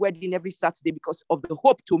to every wedding every Saturday because of the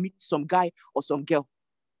hope to meet some guy or some girl.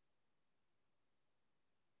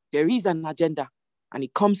 There is an agenda, and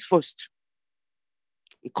it comes first.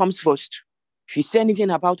 It comes first. If you say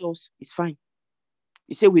anything about us, it's fine.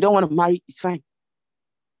 You say we don't want to marry, it's fine.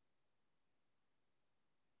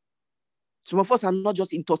 Some of us are not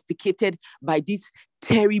just intoxicated by this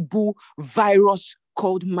terrible virus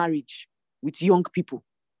called marriage with young people.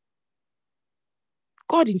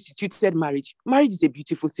 God instituted marriage. Marriage is a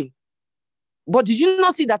beautiful thing. But did you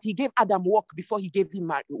not see that he gave Adam work before he gave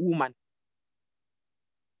him a woman?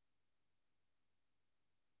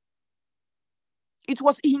 It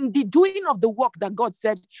was in the doing of the work that God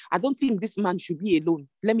said, I don't think this man should be alone.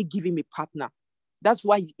 Let me give him a partner. That's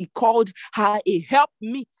why he called her a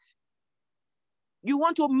helpmeet. You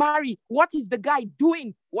want to marry. What is the guy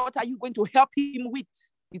doing? What are you going to help him with?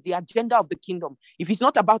 Is the agenda of the kingdom. If it's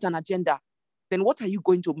not about an agenda, then what are you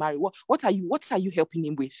going to marry? What are you helping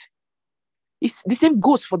him with? It's the same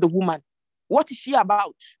goes for the woman. What is she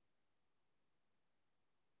about?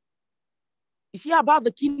 Is she about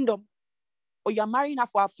the kingdom? Or you're marrying her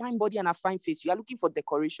for a fine body and a fine face? You are looking for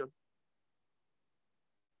decoration.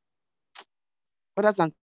 Brothers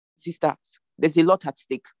and sisters, there's a lot at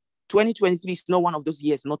stake. 2023 is not one of those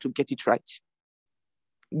years not to get it right.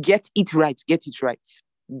 Get it right. Get it right.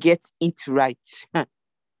 Get it right.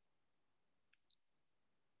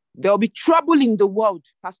 There will be trouble in the world.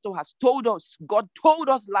 Pastor has told us. God told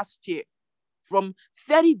us last year. From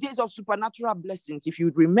 30 days of supernatural blessings, if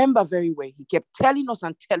you remember very well, he kept telling us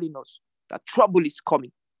that trouble is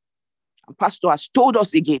coming. And Pastor has told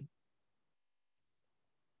us again.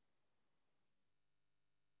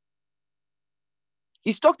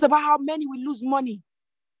 He's talked about how many will lose money.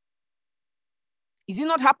 Is it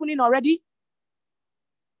not happening already?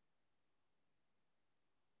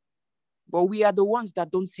 But we are the ones that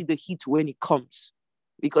don't see the heat when it comes,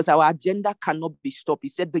 because our agenda cannot be stopped. He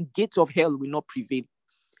said the gates of hell will not prevail.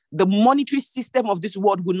 The monetary system of this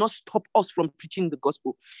world will not stop us from preaching the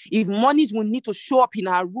gospel. If monies will need to show up in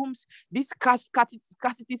our rooms, this scarcity,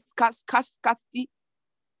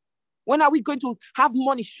 when are we going to have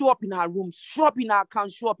money show up in our rooms, show up in our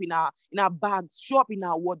accounts, show up in our bags, show up in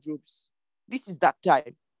our wardrobes? This is that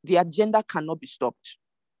time. The agenda cannot be stopped.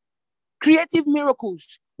 Creative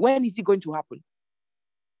miracles. When is it going to happen?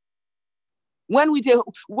 When will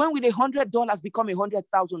 $100 become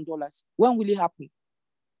 $100,000? When will it happen?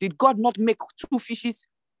 Did God not make 2 fishes?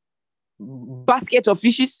 baskets of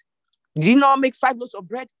fishes? Did he not make 5 loaves of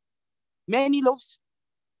bread? Many loaves?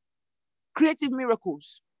 Creative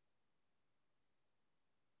miracles.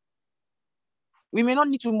 We may not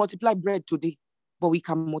need to multiply bread today, but we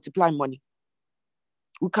can multiply money.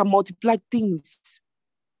 We can multiply things.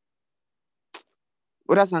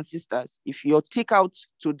 Brothers and sisters, if your takeout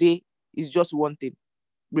today is just one thing,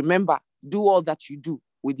 remember, do all that you do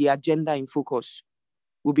with the agenda in focus.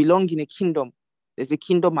 We belong in a kingdom. There's a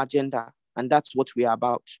kingdom agenda, and that's what we are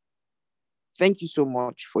about. Thank you so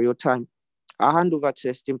much for your time. I'll hand over to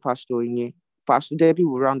esteemed Pastor Inye. Pastor Debbie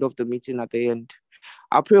will round off the meeting at the end.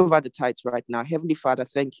 I'll pray over the tithes right now. Heavenly Father,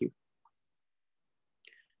 thank you.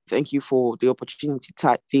 Thank you for the opportunity to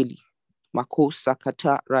tithe daily. Makosa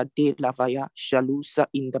kata rade lavaya shalusa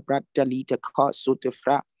in the bradalita kaso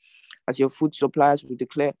tefra. As your food suppliers, we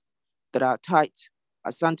declare that our tithes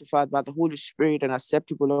are sanctified by the Holy Spirit and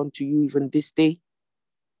acceptable unto you even this day.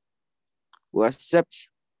 We accept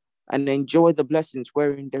and enjoy the blessings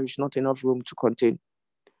wherein there is not enough room to contain.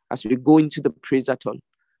 As we go into the praise-a-thon,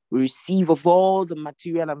 we receive of all the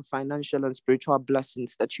material and financial and spiritual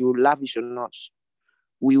blessings that you will lavish on us.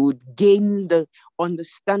 We would gain the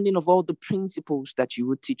understanding of all the principles that you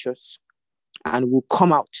would teach us, and we'll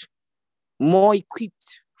come out more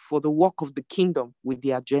equipped for the work of the kingdom with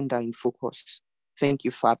the agenda in focus. Thank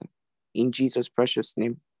you, Father. In Jesus' precious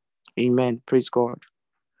name, amen. Praise God.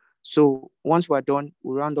 So once we're done,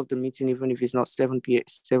 we'll round up the meeting, even if it's not 7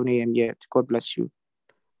 a.m. yet. God bless you.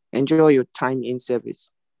 Enjoy your time in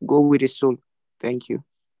service. Go with the soul. Thank you.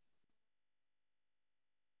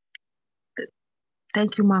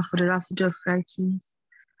 Thank you, Ma, for the Rhapsody of Writings.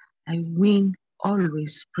 I win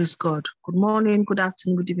always. Praise God. Good morning, good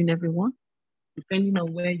afternoon, good evening, everyone. Depending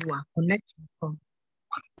on where you are connecting from.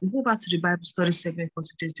 We'll go back to the Bible study segment for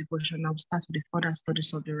today's devotion. I'll start with the further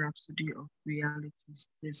studies of the Rhapsody of Realities.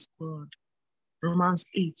 Praise God. Romans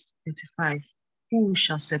 8:35. Who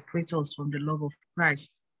shall separate us from the love of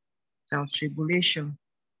Christ? Shall tribulation,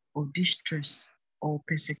 or distress, or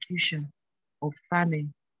persecution, or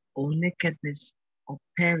famine, or nakedness, or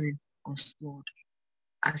peril, or sword?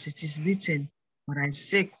 As it is written, for thy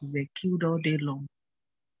sake we were killed all day long.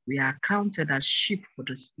 We are counted as sheep for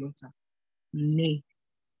the slaughter. Nay,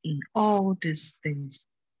 in all these things,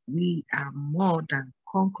 we are more than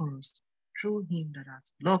conquerors through him that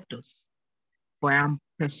has loved us. For I am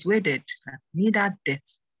persuaded that neither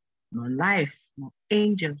death, nor life, nor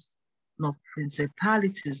angels, nor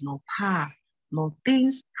principalities, nor power, nor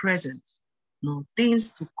things present, nor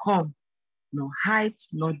things to come, nor height,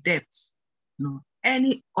 nor depth, nor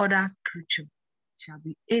any other creature shall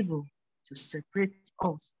be able to separate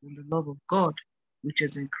us from the love of God, which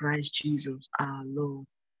is in Christ Jesus our Lord.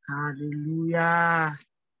 Hallelujah.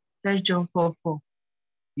 1 John 4:4.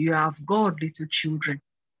 You have God, little children,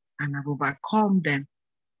 and have overcome them,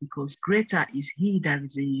 because greater is he that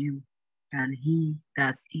is in you than he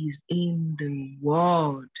that is in the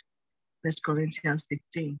world. 1 Corinthians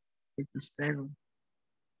 15:57.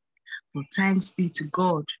 But thanks be to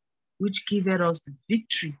God, which giveth us the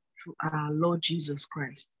victory through our Lord Jesus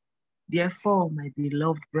Christ. Therefore, my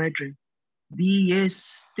beloved brethren, be ye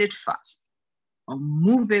steadfast,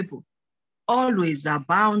 unmovable, always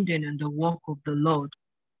abounding in the work of the Lord,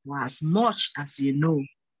 for as much as you know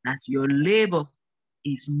that your labor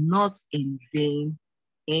is not in vain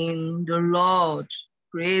in the Lord.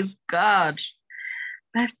 Praise God.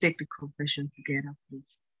 Let's take the confession together,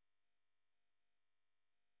 please.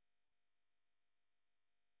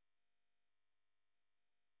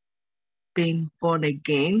 Being born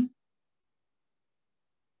again,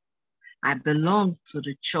 I belong to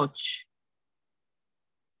the church,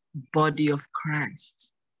 body of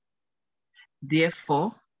Christ.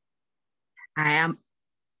 Therefore, I am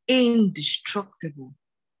indestructible.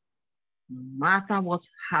 No matter what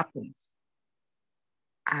happens,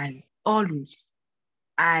 I always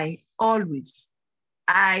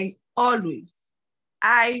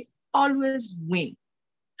win,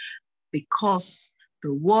 because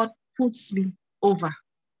the word puts me over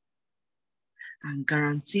and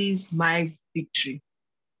guarantees my victory.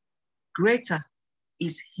 Greater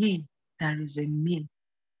is he that is in me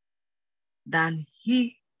than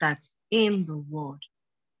he that's in the world.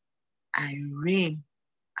 I reign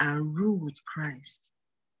and rule with Christ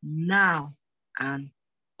now and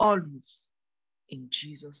always, in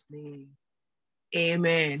Jesus' name.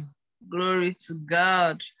 Amen. Glory to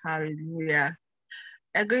God. Hallelujah.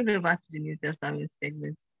 I'm going over to the New Testament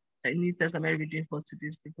segment, the New Testament reading for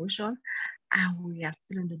today's devotion. And we are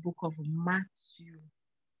still in the book of Matthew.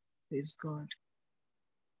 Praise God.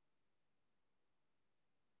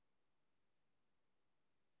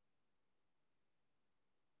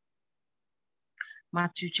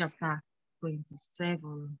 Matthew chapter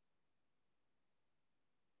 27.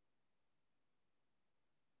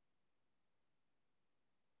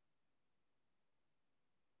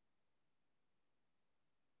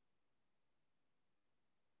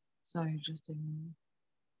 Sorry, just a minute.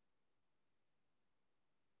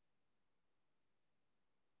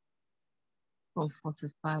 From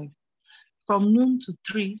 45. From noon to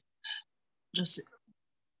 3,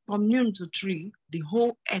 from noon to 3, the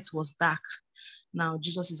whole earth was dark. Now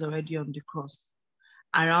Jesus is already on the cross.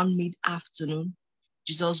 Around mid-afternoon,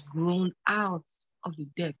 Jesus groaned out of the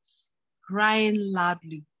depths, crying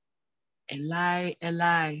loudly, Eli,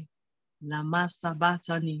 Eli, lama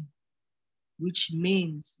sabachthani, which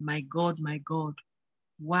means, my God,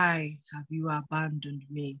 why have you abandoned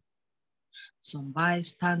me? Some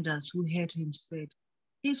bystanders who heard him said,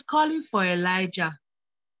 he's calling for Elijah.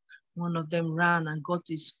 One of them ran and got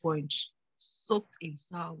a sponge soaked in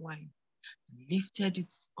sour wine and lifted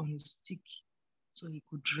it on his stick so he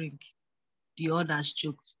could drink. The others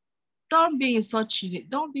joked, don't be in such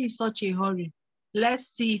a hurry. Let's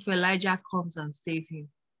see if Elijah comes and save him.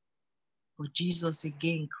 But Jesus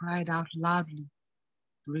again cried out loudly,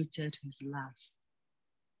 breathed his last.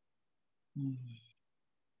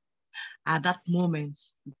 At that moment,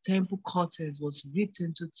 the temple curtains was ripped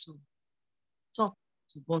into two, top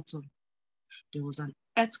to bottom. There was an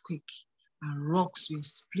earthquake and rocks were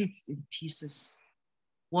split in pieces.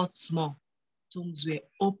 What's more, tombs were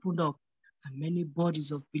opened up and many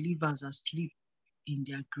bodies of believers asleep in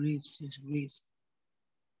their graves were raised.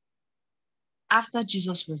 After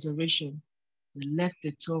Jesus' resurrection, they left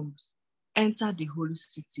the tombs, entered the holy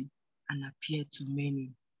city, and appeared to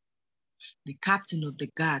many. The captain of the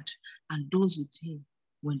guard and those with him,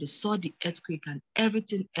 when they saw the earthquake and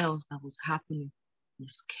everything else that was happening, were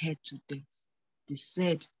scared to death. They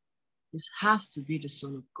said, this has to be the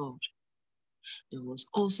Son of God. There was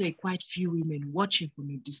also a quite few women watching from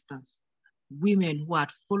a distance, women who had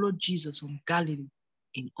followed Jesus from Galilee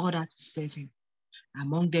in order to serve him.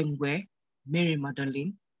 Among them were Mary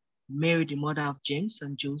Magdalene, Mary the mother of James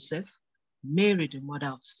and Joseph, Mary the mother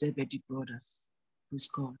of Zebedee brothers. Praise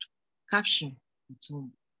God. Caption, the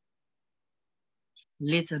tomb.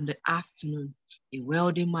 Late in the afternoon, a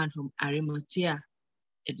wealthy man from Arimathea,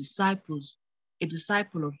 a disciple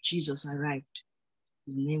of Jesus, arrived.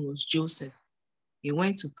 His name was Joseph. He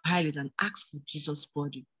went to Pilate and asked for Jesus'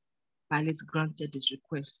 body. Pilate granted his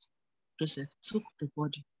request. Joseph took the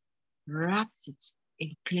body, wrapped it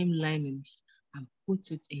in clean linens, and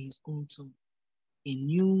put it in his own tomb. A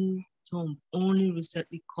new tomb only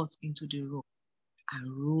recently cut into the rock and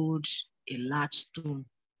rolled a large stone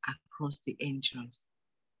across the entrance.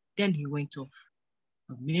 Then he went off,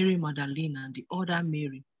 but Mary Magdalene and the other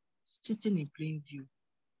Mary sitting in plain view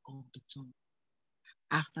of the tomb.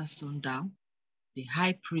 After sundown, the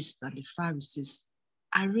high priest and the Pharisees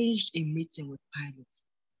arranged a meeting with Pilate.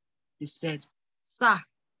 They said, Sir,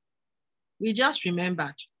 we just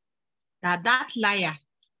remembered that liar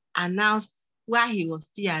announced while he was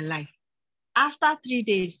still alive, after 3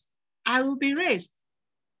 days, I will be raised.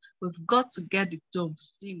 We've got to get the tomb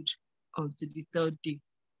sealed until the third day.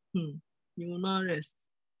 He will not rest.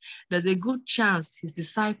 There's a good chance his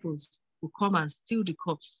disciples will come and steal the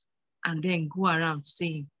corpse and then go around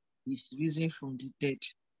saying he's risen from the dead.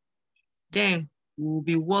 Then we will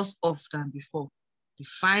be worse off than before, the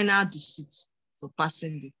final deceit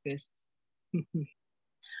surpassing the first.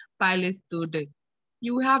 Pilate told them,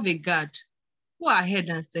 you will have a guard. Go ahead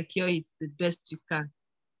and secure it the best you can.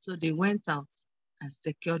 So they went out and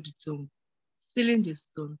secured the tomb, sealing the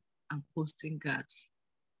stone and posting guards.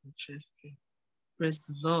 Interesting. Praise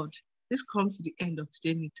the Lord. This comes to the end of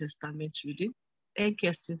today's New Testament reading. Thank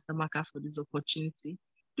you, Sister Maka, for this opportunity.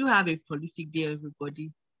 Do have a prolific day,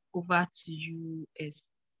 everybody. Over to you,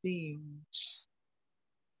 esteemed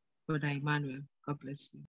Brother Emmanuel. God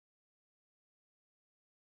bless you.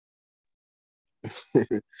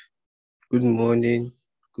 Good morning,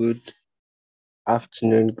 good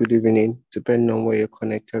afternoon, good evening, depending on where you're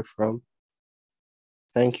connected from.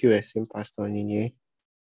 Thank you, esteemed Pastor Ninye.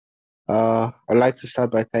 I'd like to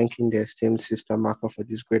start by thanking the esteemed Sister Maka for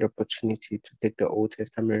this great opportunity to take the Old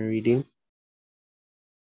Testament reading.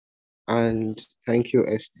 And thank you,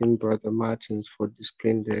 esteemed Brother Martins, for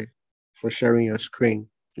sharing your screen.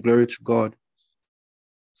 Glory to God.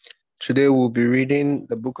 Today we'll be reading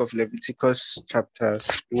the book of Leviticus, chapters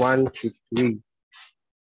 1 to 3.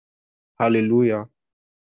 Hallelujah.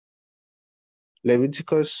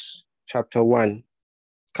 Leviticus chapter 1.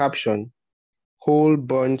 Caption: Whole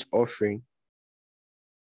burnt offering.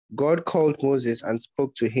 God called Moses and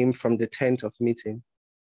spoke to him from the tent of meeting.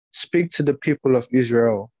 Speak to the people of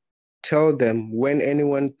Israel. Tell them when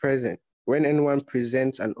anyone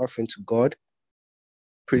presents an offering to God,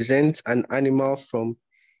 present an animal from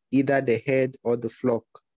either the herd or the flock.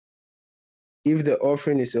 If the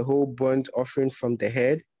offering is a whole burnt offering from the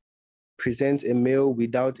herd, present a male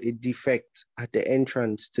without a defect at the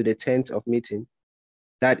entrance to the tent of meeting,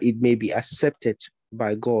 that it may be accepted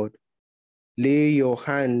by God. Lay your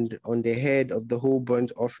hand on the head of the whole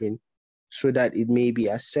burnt offering, so that it may be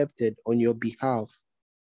accepted on your behalf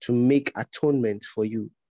to make atonement for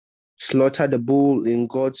you. Slaughter the bull in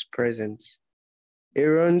God's presence.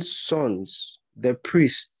 Aaron's sons, the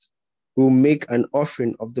priests, will make an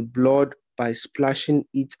offering of the blood by splashing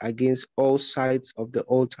it against all sides of the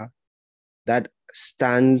altar that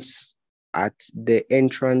stands at the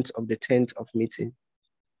entrance of the tent of meeting.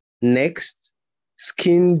 Next,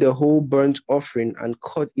 skin the whole burnt offering and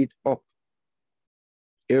cut it up.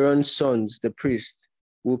 Aaron's sons, the priest,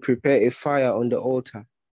 will prepare a fire on the altar,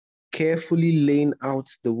 carefully laying out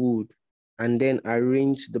the wood, and then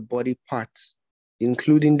arrange the body parts,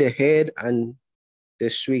 including the head and the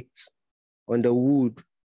sweets, on the wood.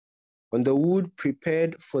 On the wood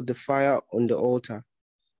prepared for the fire on the altar,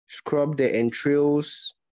 scrub the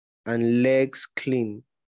entrails and legs clean.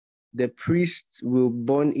 The priest will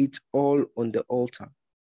burn it all on the altar,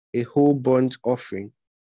 a whole burnt offering,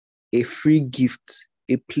 a free gift,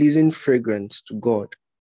 a pleasing fragrance to God.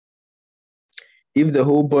 If the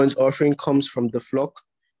whole burnt offering comes from the flock,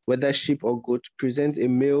 whether sheep or goat, present a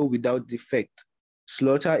male without defect.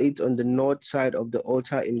 Slaughter it on the north side of the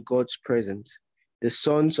altar in God's presence. The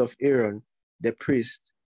sons of Aaron, the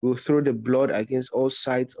priest, will throw the blood against all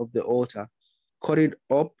sides of the altar, cut it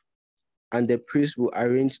up, and the priest will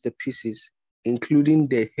arrange the pieces, including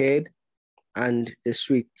the head and the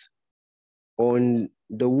sweet, on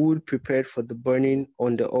the wood prepared for the burning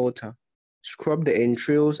on the altar. Scrub the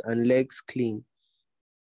entrails and legs clean.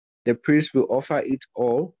 The priest will offer it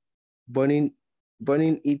all, burning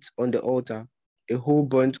it on the altar, a whole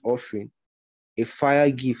burnt offering, a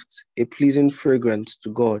fire gift, a pleasing fragrance to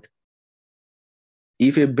God.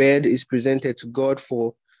 If a bird is presented to God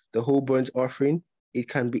for the whole burnt offering, it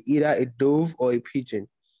can be either a dove or a pigeon.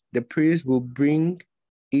 The priest will bring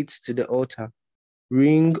it to the altar,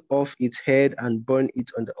 wring off its head and burn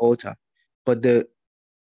it on the altar.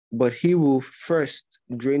 But he will first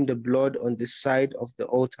drain the blood on the side of the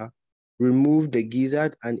altar, remove the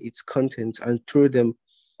gizzard and its contents, and throw them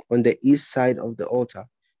on the east side of the altar,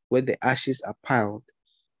 where the ashes are piled.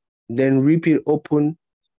 Then rip it open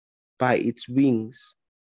by its wings,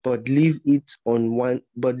 but leave it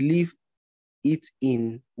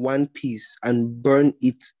in one piece and burn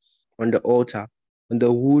it on the altar, on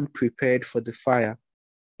the wood prepared for the fire,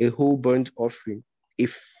 a whole burnt offering, a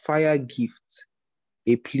fire gift,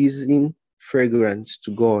 a pleasing fragrance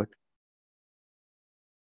to God.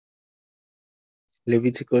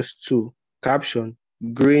 Leviticus 2, caption,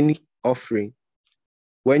 grain offering.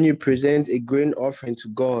 When you present a grain offering to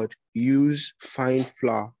God, use fine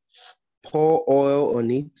flour, pour oil on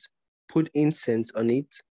it, put incense on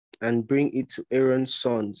it, and bring it to Aaron's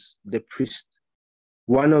sons, the priest.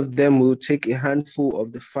 One of them will take a handful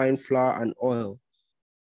of the fine flour and oil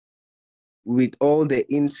with all the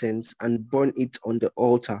incense and burn it on the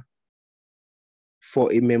altar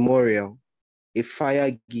for a memorial, a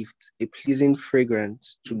fire gift, a pleasing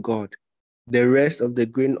fragrance to God. The rest of the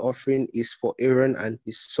grain offering is for Aaron and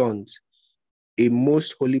his sons, a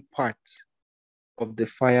most holy part of the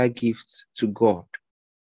fire gifts to God.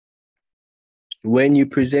 When you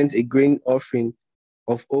present a grain offering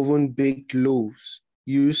of oven-baked loaves,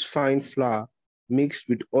 use fine flour mixed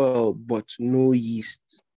with oil but no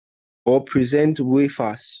yeast, or present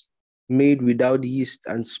wafers made without yeast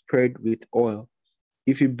and spread with oil.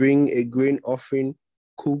 If you bring a grain offering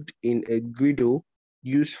cooked in a griddle,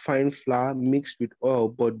 use fine flour mixed with oil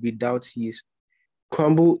but without yeast.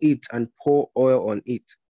 Crumble it and pour oil on it.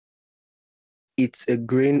 It's a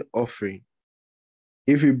grain offering.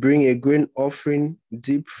 If you bring a grain offering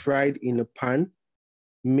deep fried in a pan,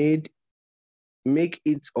 make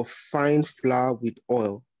it of fine flour with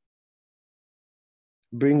oil.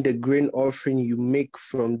 Bring the grain offering you make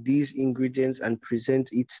from these ingredients and present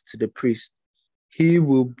it to the priest. He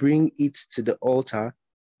will bring it to the altar,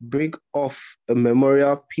 break off a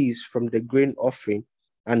memorial piece from the grain offering,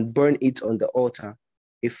 and burn it on the altar,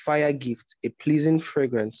 a fire gift, a pleasing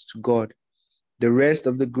fragrance to God. The rest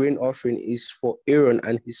of the grain offering is for Aaron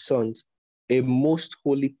and his sons, a most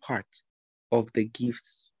holy part of the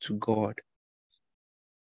gifts to God.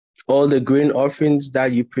 All the grain offerings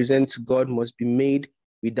that you present to God must be made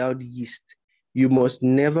without yeast. You must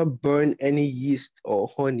never burn any yeast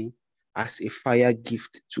or honey as a fire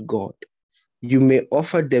gift to God. You may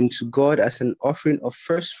offer them to God as an offering of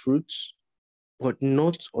first fruits, but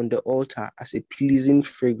not on the altar as a pleasing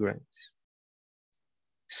fragrance.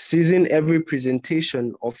 Season every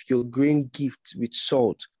presentation of your grain gift with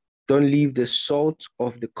salt. Don't leave the salt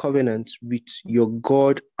of the covenant with your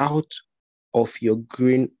God out of your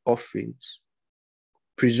grain offerings.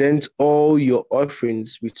 Present all your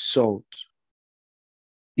offerings with salt.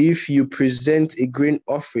 If you present a grain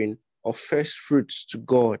offering of first fruits to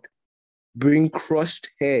God, bring crushed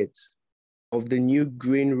heads of the new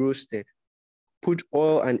grain roasted. Put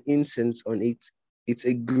oil and incense on it. It's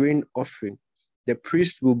a grain offering. The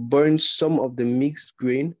priest will burn some of the mixed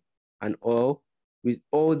grain and oil with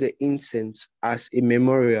all the incense as a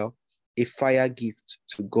memorial, a fire gift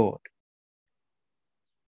to God.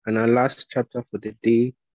 And our last chapter for the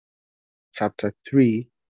day, chapter 3,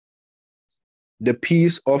 the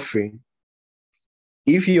peace offering.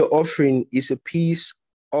 If your offering is a peace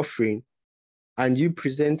offering and you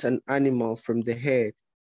present an animal from the herd,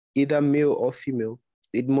 either male or female,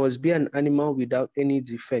 it must be an animal without any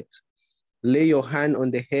defect. Lay your hand on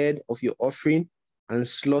the head of your offering and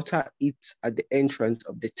slaughter it at the entrance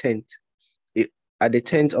of the tent, at the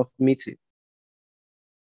tent of meeting.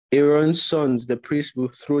 Aaron's sons, the priest, will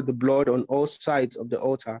throw the blood on all sides of the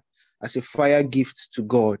altar as a fire gift to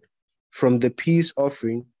God. From the peace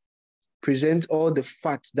offering, present all the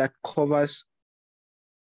fat that covers.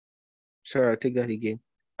 Sorry, I'll take that again.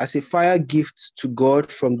 As a fire gift to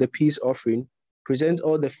God from the peace offering, present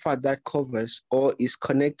all the fat that covers or is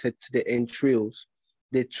connected to the entrails,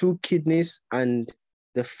 the 2 kidneys and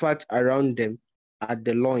the fat around them at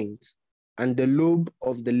the loins, and the lobe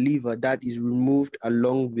of the liver that is removed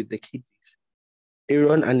along with the kidneys.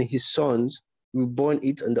 Aaron and his sons will burn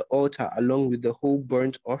it on the altar along with the whole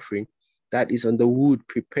burnt offering that is on the wood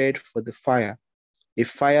prepared for the fire, a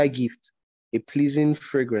fire gift, a pleasing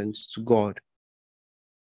fragrance to God.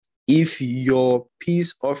 If your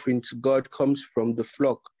peace offering to God comes from the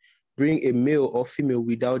flock, bring a male or female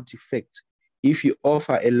without defect. If you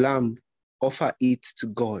offer a lamb, offer it to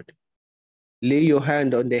God. Lay your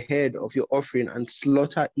hand on the head of your offering and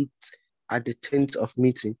slaughter it at the tent of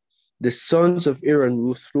meeting. The sons of Aaron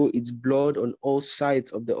will throw its blood on all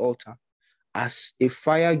sides of the altar. As a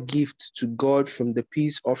fire gift to God from the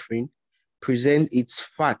peace offering, present its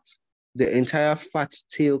fat, the entire fat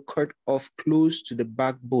tail cut off close to the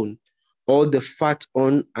backbone, all the fat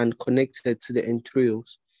on and connected to the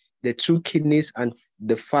entrails, the 2 kidneys and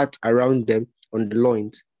the fat around them on the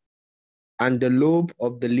loins, and the lobe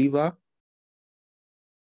of the liver,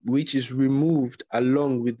 which is removed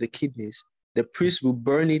along with the kidneys. The priest will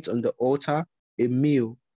burn it on the altar, a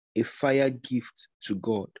meal, a fire gift to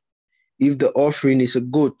God. If the offering is a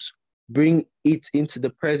goat, bring it into the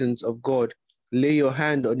presence of God. Lay your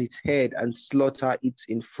hand on its head and slaughter it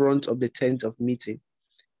in front of the tent of meeting.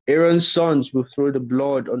 Aaron's sons will throw the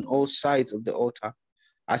blood on all sides of the altar.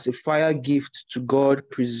 As a fire gift to God,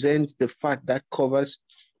 present the fat that covers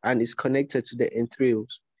and is connected to the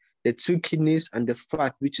entrails, the 2 kidneys and the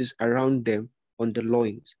fat which is around them on the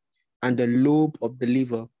loins, and the lobe of the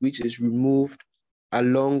liver which is removed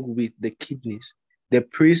along with the kidneys. The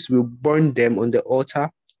priest will burn them on the altar,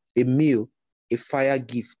 a meal, a fire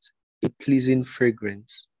gift, a pleasing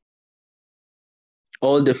fragrance.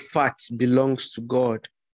 All the fat belongs to God.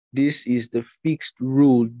 This is the fixed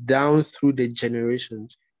rule down through the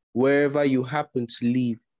generations. Wherever you happen to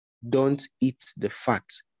live, don't eat the fat.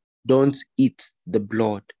 Don't eat the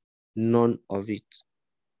blood. None of it.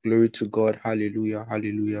 Glory to God. Hallelujah.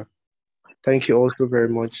 Hallelujah. Thank you also very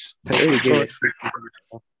much. Thank you again.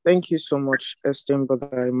 Thank you so much, esteemed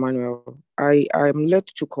Brother Emmanuel. I am led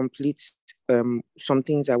to complete some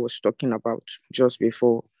things I was talking about just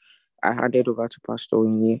before I handed over to Pastor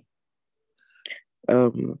Inye.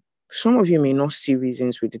 Some of you may not see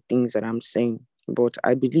reasons with the things that I'm saying, but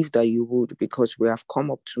I believe that you would, because we have come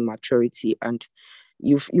up to maturity and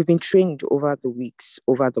you've been trained over the weeks,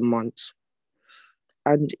 over the months.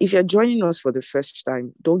 And if you're joining us for the first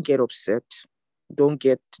time, don't get upset. Don't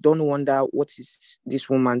wonder what is this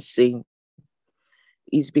woman saying.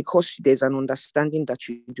 It's because there's an understanding that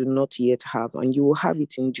you do not yet have, and you will have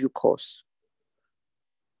it in due course.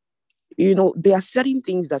 You know, there are certain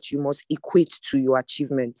things that you must equate to your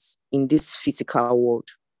achievements in this physical world.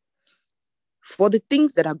 For the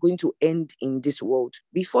things that are going to end in this world,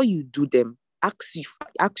 before you do them,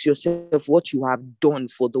 ask yourself what you have done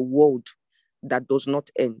for the world that does not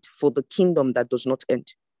end, for the kingdom that does not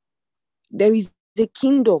end. There is a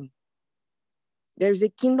kingdom. There is a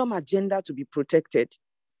kingdom agenda to be protected.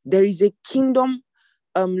 There is a kingdom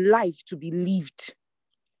life to be lived.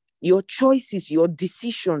 Your choices, your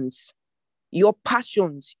decisions your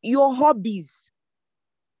passions, your hobbies.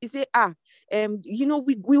 You say,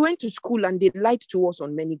 we went to school and they lied to us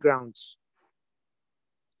on many grounds.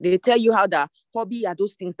 They tell you how the hobby are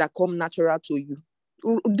those things that come natural to you.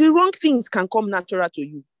 The wrong things can come natural to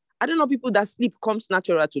you. I don't know people that sleep comes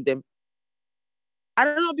natural to them. I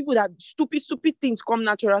don't know people that stupid things come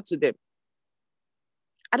natural to them.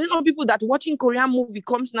 I don't know people that watching Korean movie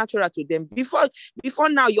comes natural to them. Before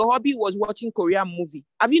now, your hobby was watching Korean movie.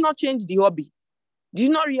 Have you not changed the hobby? Do you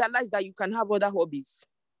not realize that you can have other hobbies?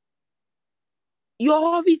 Your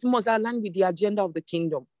hobbies must align with the agenda of the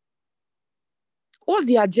kingdom. What's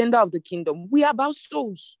the agenda of the kingdom? We are about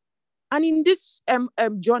souls. And in this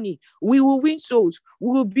journey, we will win souls. We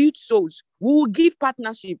will build souls. We will give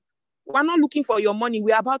partnership. We're not looking for your money.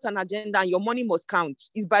 We're about an agenda and your money must count.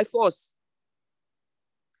 It's by force.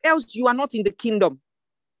 Else you are not in the kingdom.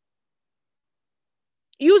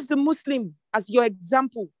 Use the Muslim as your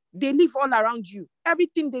example. They live all around you.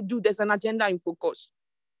 Everything they do, there's an agenda in focus.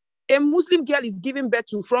 A Muslim girl is giving birth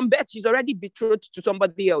to, from birth, she's already betrothed to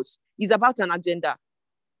somebody else. It's about an agenda.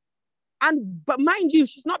 But mind you,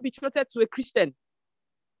 she's not betrothed to a Christian.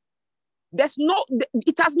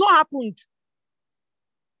 It has not happened.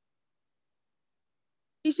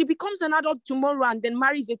 If she becomes an adult tomorrow and then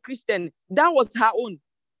marries a Christian, that was her own.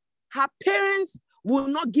 Her parents will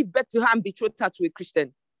not give birth to her and betroth her to a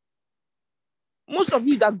Christian. Most of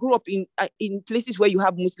you that grew up in places where you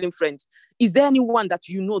have Muslim friends, is there anyone that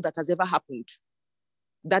you know that has ever happened?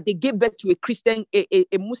 That they gave birth to a Christian, a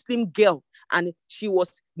Muslim girl, and she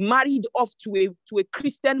was married off to a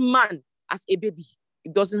Christian man as a baby?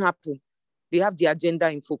 It doesn't happen. They have the agenda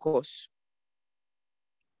in focus.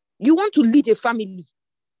 You want to lead a family,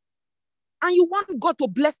 and you want God to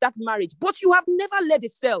bless that marriage, but you have never led a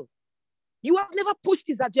cell. You have never pushed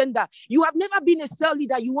his agenda. You have never been a cell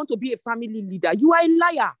leader. You want to be a family leader. You are a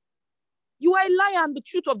liar. You are a liar, and the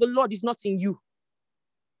truth of the Lord is not in you.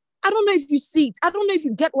 I don't know if you see it. I don't know if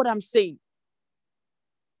you get what I'm saying.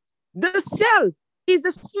 The cell is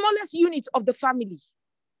the smallest unit of the family.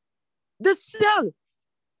 The cell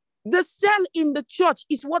in the church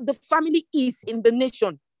is what the family is in the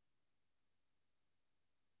nation.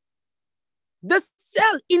 The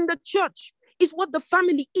cell in the church is what the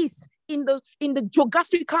family is in the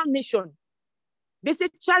geographical nation. They say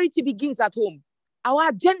charity begins at home. Our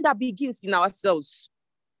agenda begins in ourselves.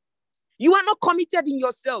 You are not committed in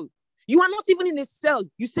your cell. You are not even in a cell.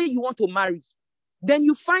 You say you want to marry. Then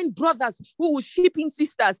you find brothers who will ship in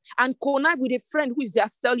sisters and connive with a friend who is their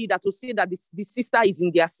cell leader to say that the sister is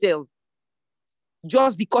in their cell.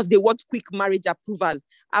 Just because they want quick marriage approval.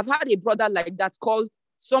 I've had a brother like that call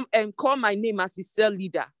my name as his cell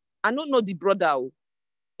leader. I don't know the brother.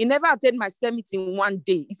 He never attended my cell meeting one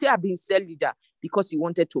day. He said I've been cell leader because he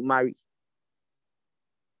wanted to marry.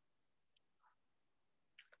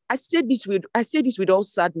 I say this with all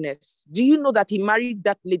sadness. Do you know that he married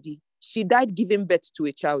that lady? She died giving birth to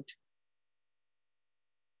a child.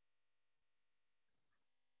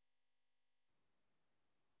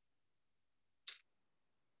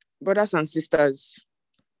 Brothers and sisters,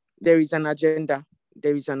 there is an agenda.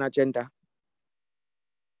 There is an agenda.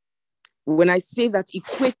 When I say that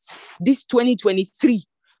equate this 2023,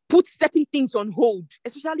 put certain things on hold,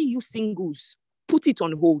 especially you singles, put it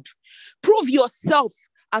on hold. Prove yourself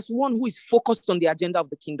as one who is focused on the agenda of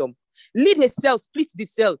the kingdom. Lead a cell, split the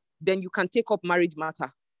cell, then you can take up marriage matter.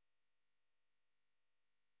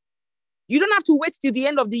 You don't have to wait till the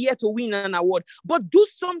end of the year to win an award, but do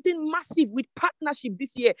something massive with partnership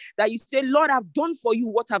this year that you say, Lord, I've done for you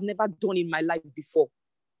what I've never done in my life before.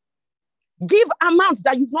 Give amounts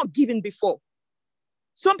that you've not given before.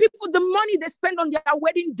 Some people, the money they spend on their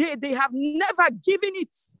wedding day, they have never given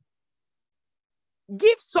it.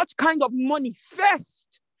 Give such kind of money first.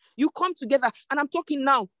 You come together, and I'm talking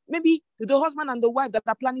now, maybe the husband and the wife that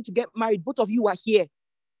are planning to get married, both of you are here.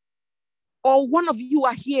 Or one of you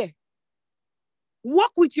are here.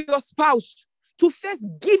 Work with your spouse to first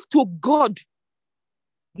give to God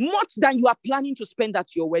much than you are planning to spend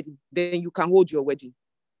at your wedding. Then you can hold your wedding.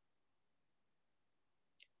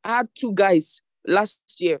 I had 2 guys last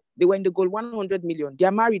year. They were in the goal 100 million. They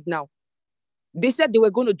are married now. They said they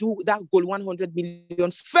were going to do that goal 100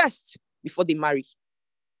 million first before they marry.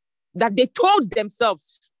 That they told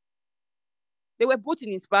themselves. They were both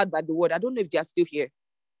inspired by the word. I don't know if they are still here.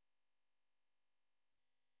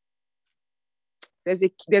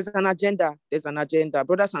 There's an agenda. There's an agenda,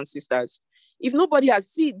 brothers and sisters. If nobody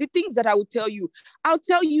has seen the things that I will tell you, I'll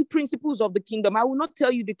tell you principles of the kingdom. I will not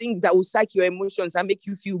tell you the things that will psych your emotions and make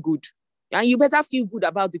you feel good. And you better feel good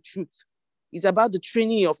about the truth. It's about the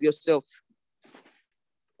training of yourself.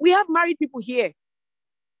 We have married people here.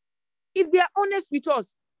 If they are honest with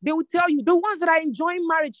us, they will tell you the ones that are enjoying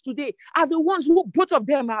marriage today are the ones who both of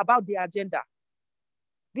them are about the agenda.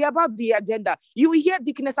 They're about the agenda. You will hear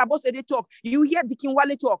Deaconess Abosede talk. You will hear Deacon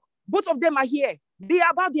Wale talk. Both of them are here. They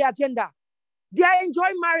are about the agenda. They are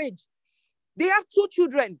enjoying marriage. They have 2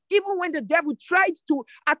 children. Even when the devil tried to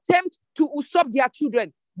attempt to usurp their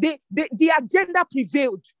children, the agenda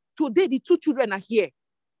prevailed. Today, the 2 children are here.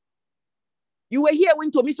 You were here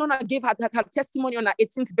when Tomisona gave her testimony on her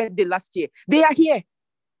 18th birthday last year. They are here.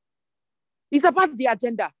 It's about the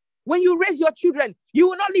agenda. When you raise your children, you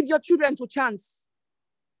will not leave your children to chance.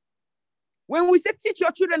 When we say teach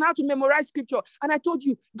your children how to memorize scripture, and I told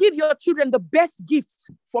you, give your children the best gifts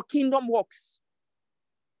for kingdom works.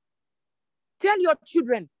 Tell your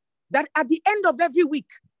children that at the end of every week,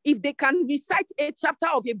 if they can recite a chapter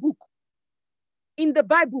of a book in the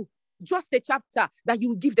Bible, just a chapter, that you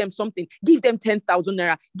will give them something. Give them 10,000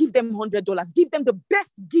 naira, give them $100, give them the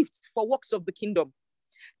best gift for works of the kingdom.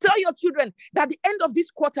 Tell your children that at the end of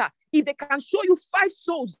this quarter, if they can show you 5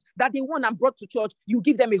 souls that they won and brought to church, you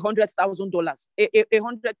give them $100,000.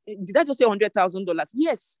 Did I just say $100,000?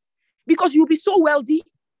 Yes, because you'll be so wealthy,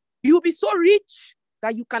 you'll be so rich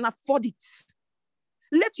that you can afford it.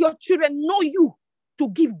 Let your children know you to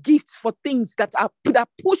give gifts for things that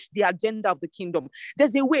push the agenda of the kingdom.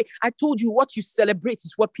 There's a way. I told you, what you celebrate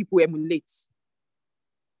is what people emulate.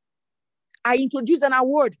 I introduced an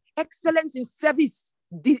award, excellence in service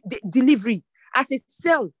delivery, as a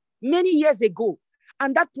cell many years ago.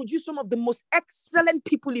 And that produced some of the most excellent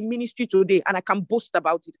people in ministry today. And I can boast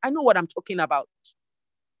about it. I know what I'm talking about.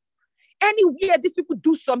 Anywhere these people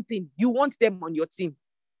do something, you want them on your team.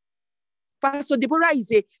 Pastor Deborah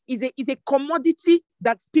is a commodity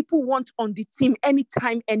that people want on the team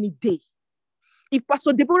anytime, any day. If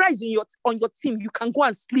Pastor Deborah is on your team, you can go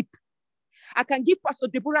and sleep. I can give Pastor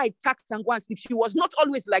Deborah a tax and go and sleep. She was not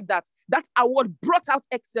always like that. That award brought out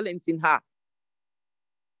excellence in her.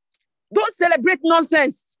 Don't celebrate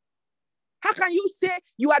nonsense. How can you say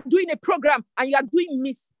you are doing a program and you are doing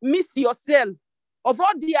miss yourself? Of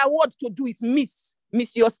all the awards to do is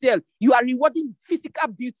miss yourself. You are rewarding physical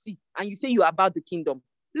beauty and you say you are about the kingdom.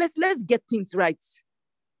 Let's get things right.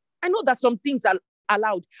 I know that some things are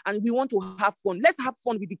allowed and we want to have fun. Let's have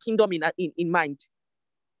fun with the kingdom in mind.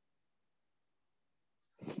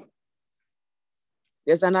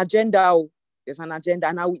 There's an agenda. There's an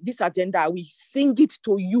agenda. Now, this agenda, we sing it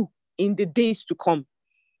to you in the days to come,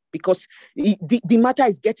 because the matter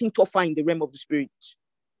is getting tougher in the realm of the spirit.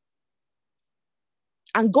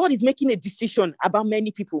 And God is making a decision about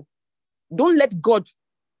many people. Don't let God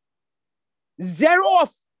zero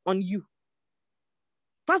off on you.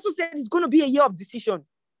 Pastor said it's going to be a year of decision.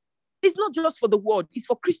 It's not just for the world. It's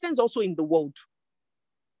for Christians also in the world.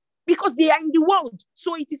 Because they are in the world,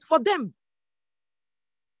 so it is for them.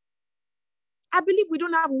 I believe we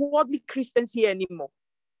don't have worldly Christians here anymore.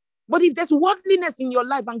 But if there's worldliness in your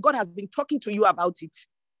life and God has been talking to you about it,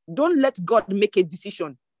 don't let God make a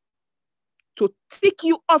decision to take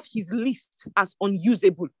you off his list as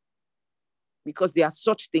unusable, because there are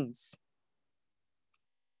such things.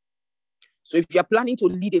 So if you're planning to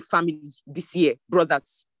lead a family this year,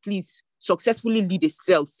 brothers, please successfully lead a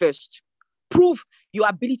cell first. Prove your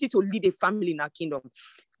ability to lead a family in our kingdom.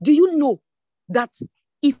 Do you know that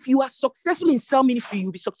if you are successful in cell ministry,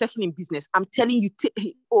 you'll be successful in business? I'm telling you,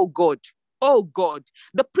 oh God,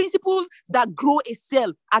 the principles that grow a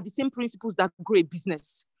cell are the same principles that grow a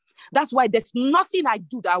business. That's why there's nothing I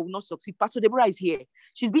do that I will not succeed. Pastor Deborah is here.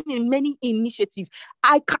 She's been in many initiatives.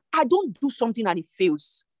 I don't do something and it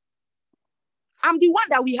fails. I'm the one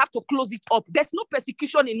that we have to close it up. There's no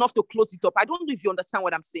persecution enough to close it up. I don't know if you understand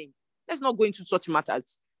what I'm saying. Let's not go into such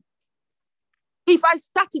matters. If I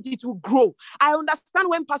start it, it will grow. I understand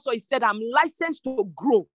when Pastor said, I'm licensed to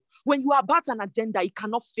grow. When you are about an agenda, it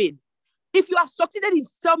cannot fail. If you have succeeded in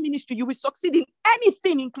cell ministry, you will succeed in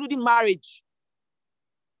anything, including marriage.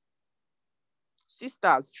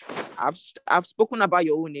 Sisters, I've spoken about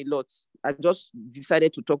your own a lot. I just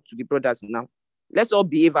decided to talk to the brothers now. Let's all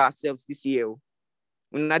behave ourselves this year.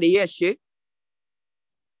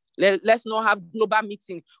 Let's not have global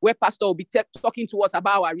meeting where pastor will be talking to us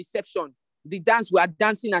about our reception, the dance we are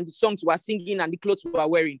dancing and the songs we are singing and the clothes we are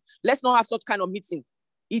wearing. Let's not have such kind of meeting.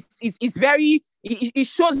 It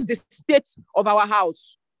shows the state of our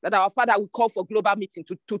house that our father will call for global meeting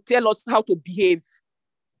to tell us how to behave.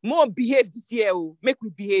 More behave this year. Make we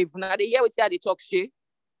behave. Now the year we say they talk shit.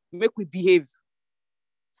 Make we behave.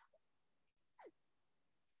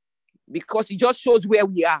 Because it just shows where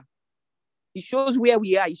we are. It shows where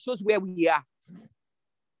we are. It shows where we are.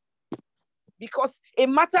 Because a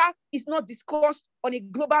matter is not discussed on a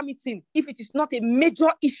global meeting if it is not a major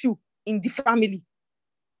issue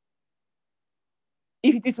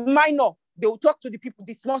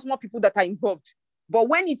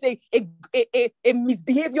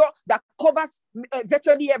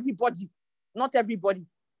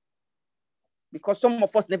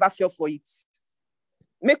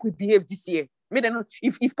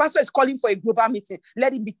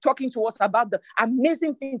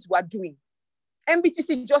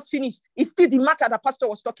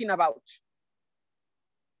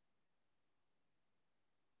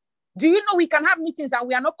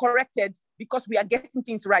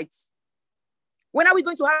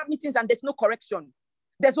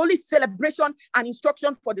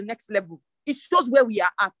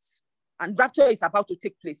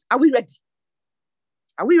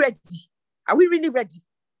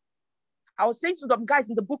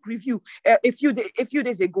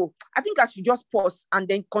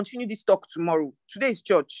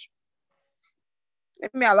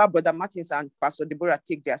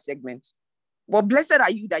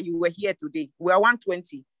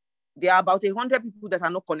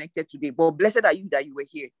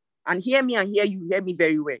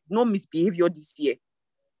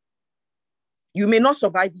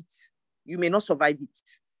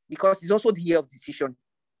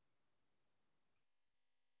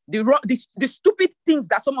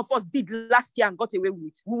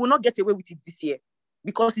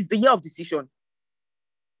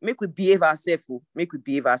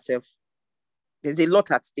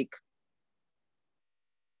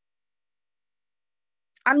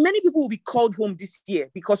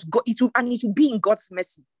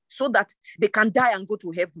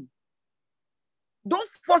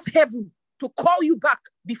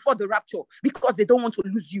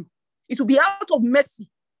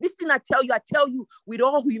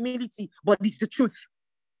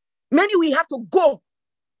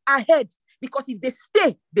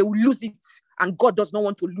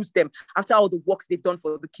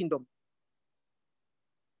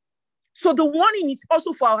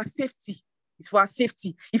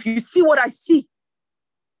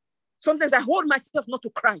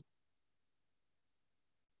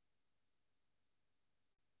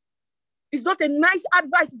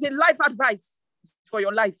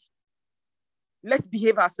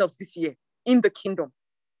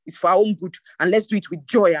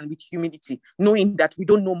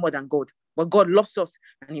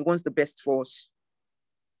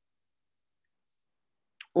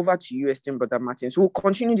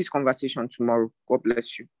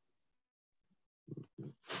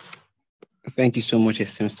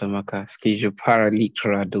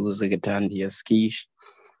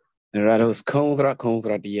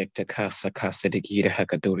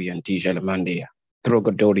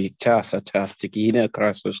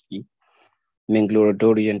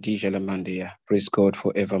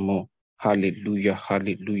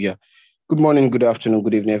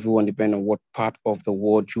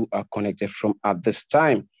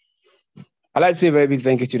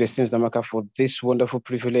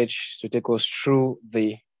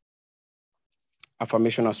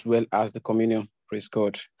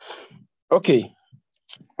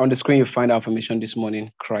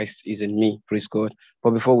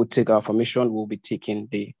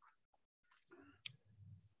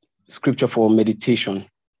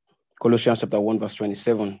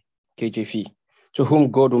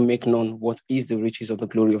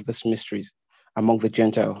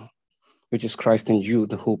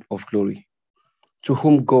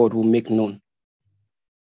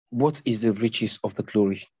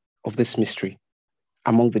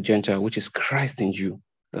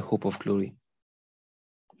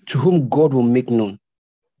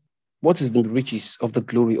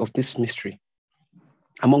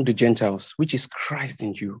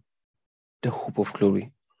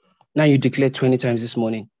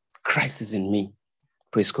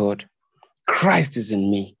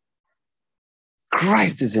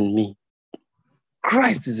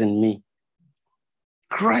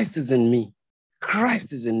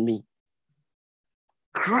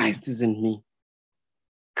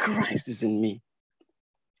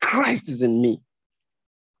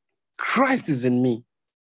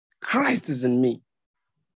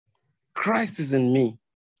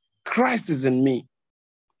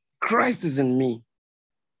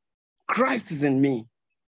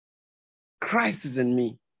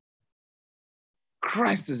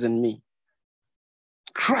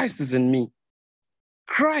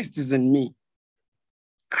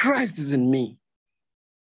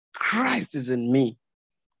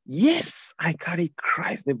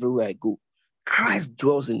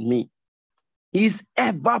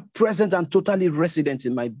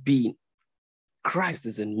Christ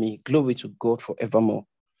is in me. Glory to God forevermore.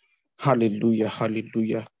 Hallelujah,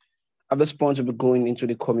 hallelujah. At this point, we'll be going into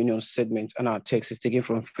the communion segment, and our text is taken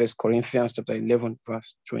from 1 Corinthians chapter 11,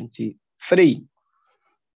 verse 23.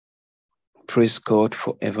 Praise God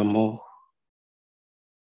forevermore.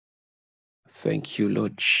 Thank you,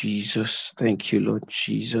 Lord Jesus. Thank you, Lord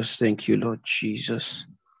Jesus. Thank you, Lord Jesus.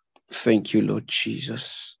 Thank you, Lord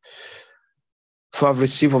Jesus. For I've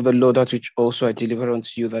received of the Lord that which also I delivered unto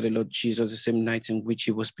you, that the Lord Jesus, the same night in which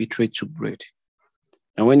he was betrayed, took bread.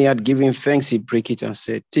 And when he had given thanks, he brake it and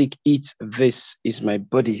said, take, eat, this is my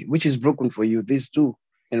body, which is broken for you. This do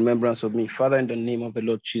in remembrance of me. Father, in the name of the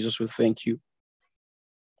Lord Jesus, we thank you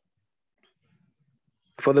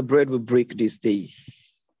for the bread we break this day,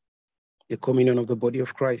 the communion of the body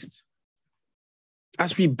of Christ.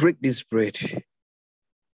 As we break this bread,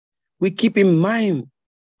 we keep in mind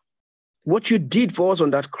what you did for us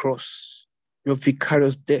on that cross, your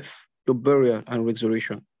vicarious death, your burial and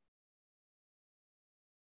resurrection.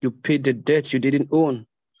 You paid the debt you didn't own.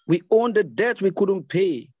 We owned the debt we couldn't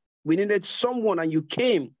pay. We needed someone, and you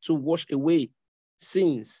came to wash away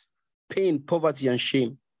sins, pain, poverty, and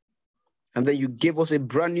shame. And then you gave us a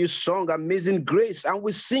brand new song, Amazing Grace, and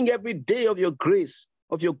we sing every day of your grace,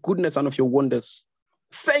 of your goodness, and of your wonders.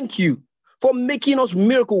 Thank you for making us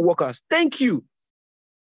miracle workers. Thank you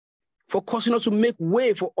for causing us to make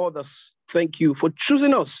way for others. Thank you for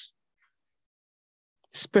choosing us,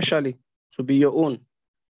 especially to be your own.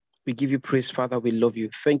 We give you praise, Father. We love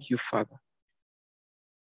you. Thank you, Father.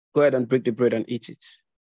 Go ahead and break the bread and eat it.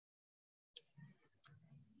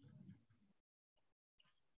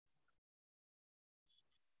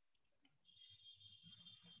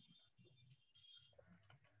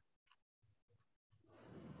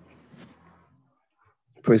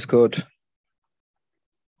 Praise God.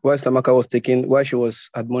 While Stamaka was while she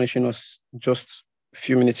was admonishing us just a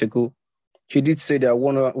few minutes ago, she did say there are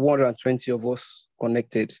 120 of us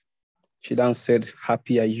connected. She then said,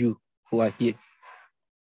 happy are you who are here.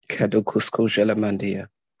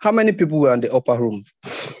 How many people were in the upper room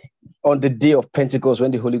on the day of Pentecost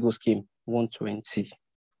when the Holy Ghost came? 120.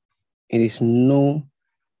 It is no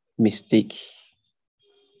mistake.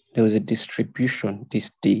 There was a distribution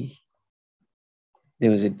this day.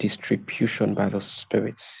 There was a distribution by the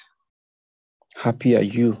Spirit. Happy are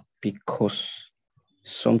you because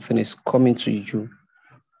something is coming to you.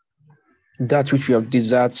 That which you have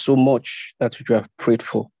desired so much, that which you have prayed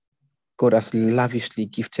for, God has lavishly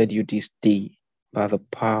gifted you this day by the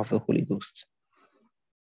power of the Holy Ghost.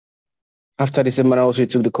 After the same manner also he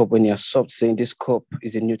took the cup when he had supped, saying, this cup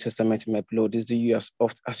is the New Testament in my blood. This do you as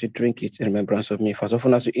oft as you drink it in remembrance of me. For as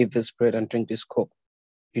often as you eat this bread and drink this cup,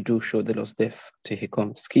 you do show the Lord's death till he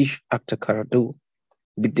comes. Skish acta karadu.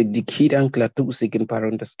 Big the kid and clatu seeking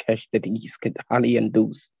parandas cash that is get hali and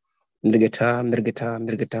doos. Nirgata,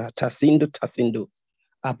 tasindo,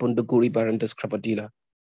 upon the guri barandas crabadilla.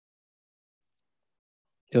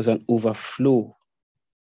 There was an overflow.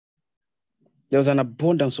 There was an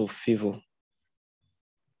abundance of favor.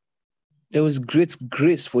 There was great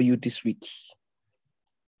grace for you this week.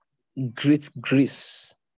 Great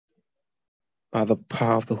grace by the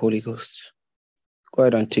power of the Holy Ghost. Go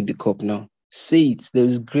ahead and take the cup now. Say it. There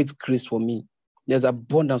is great grace for me. There's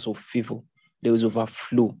abundance of favor. There is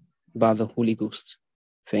overflow by the Holy Ghost.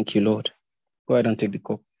 Thank you, Lord. Go ahead and take the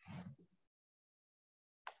cup.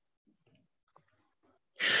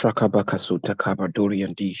 Shakabakasuta kabadori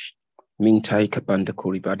and dish. Mintai kabanda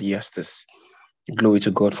kuribadiastas. Glory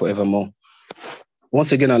to God forevermore.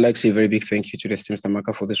 Once again, I'd like to say a very big thank you to the esteemed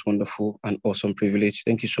Stamaka for this wonderful and awesome privilege.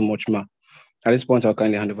 Thank you so much, Ma. At this point, I'll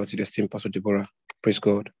kindly hand over to the esteemed Pastor Deborah. Praise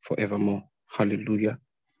God forevermore. Hallelujah.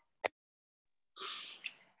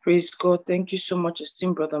 Praise God. Thank you so much,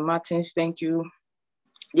 esteemed Brother Martins. Thank you,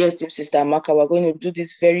 dear esteemed Sister Amaka. We're going to do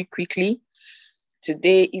this very quickly.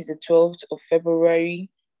 Today is the 12th of February,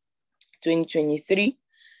 2023.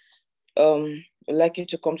 I'd like you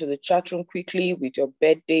to come to the chat room quickly with your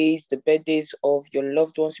birthdays, the birthdays of your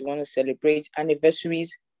loved ones you want to celebrate,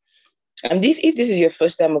 anniversaries. And if this is your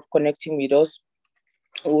first time of connecting with us,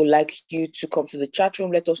 we would like you to come to the chat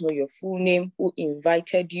room. Let us know your full name, who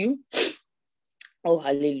invited you. Oh,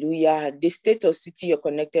 hallelujah. The state or city you're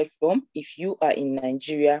connected from. If you are in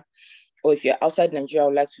Nigeria or if you're outside Nigeria, I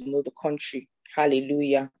would like to know the country.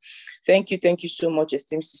 Hallelujah. Thank you so much,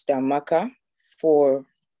 esteemed Sister Amaka, for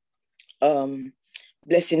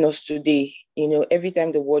blessing us today. You know, every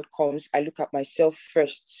time the word comes, I look at myself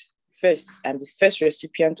first. I'm the first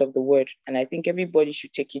recipient of the word, and I think everybody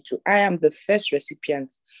should take it to. I am the first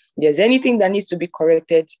recipient. If there's anything that needs to be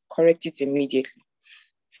corrected, correct it immediately.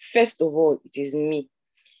 First of all, it is me,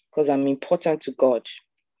 because I'm important to God.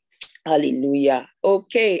 Hallelujah.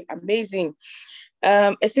 Okay, amazing.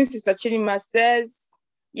 Since Sister Chinima says,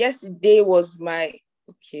 yesterday was my,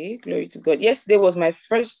 okay, glory to God. Yesterday was my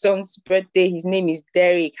first son's birthday. His name is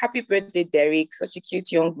Derek. Happy birthday, Derek. Such a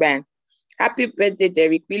cute young man. Happy birthday,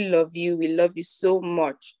 Derek. We love you. We love you so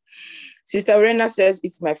much. Sister Rena says,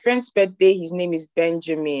 it's my friend's birthday. His name is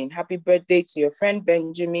Benjamin. Happy birthday to your friend,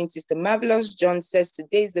 Benjamin. Sister Marvelous John says,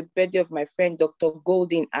 today is the birthday of my friend, Dr.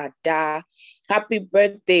 Golden Ada. Happy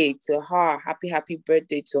birthday to her. Happy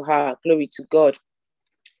birthday to her. Glory to God.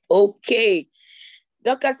 Okay.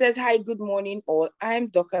 Dorcas says, hi, good morning, all. I'm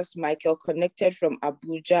Dorcas Michael, connected from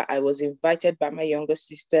Abuja. I was invited by my younger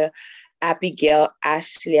sister, Abigail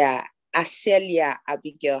Ashelia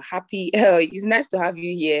Abigail. Happy, it's nice to have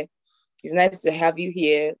you here. It's nice to have you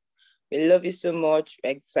here. We love you so much.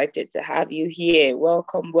 We're excited to have you here.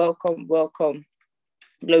 Welcome, welcome, welcome.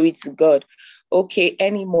 Glory to God. Okay,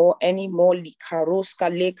 any more? Likaroska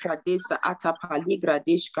lekradesa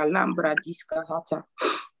atapaligradesh kalambra diska hata.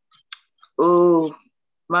 Oh,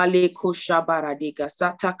 Maleko Shabaradega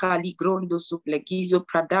Sataka Ligrondo Suplegizo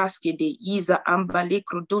Pradaske de Iza Ambale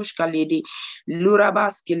Krodoshka Lede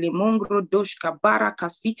Lurabaske Lemongro Doshka Baraka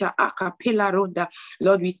Sita Acapella Ronda.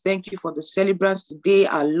 Lord, we thank you for the celebrants today,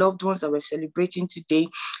 our loved ones that we're celebrating today.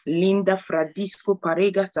 Linda Fradisco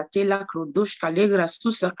Parega Satela Krodoshka Legra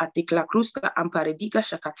Susa Atekla Kruska Amparediga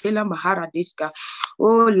Shakatela Maharadeska.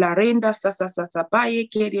 Oh, Larenda Sasa Sasabaye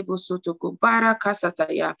Kerebo Sotoko Baraka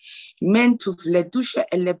Sataya. Men to Vledusha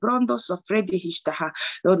Elebrondo Sofrede Hishtaha.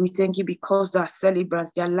 Lord, we thank you because our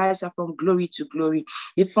celebrants, their lives are from glory to glory.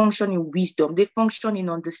 They function in wisdom, they function in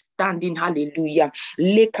understanding. Hallelujah.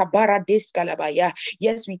 Yes,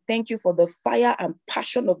 we thank you for the fire and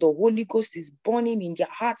passion of the Holy Ghost is burning in their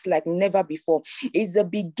hearts like never before. It's the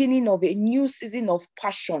beginning of a new season of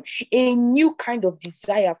passion, a new kind of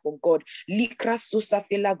desire for God. We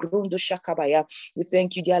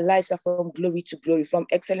thank you, their lives are from glory to glory, from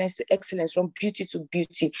excellence to excellence, from beauty to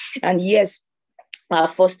beauty. And yes, our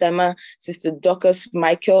first timer, Sister Dorcas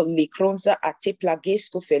Michael Likronza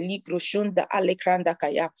Ateplagesco Feligro Shunda Alekranda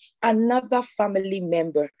Kaya, another family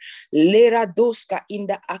member, Lera Doska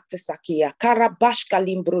Inda Aktesakia, Karabashka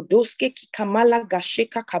Limbrodoske Kamala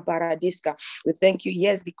Gasheka Kabaradeska. We thank you,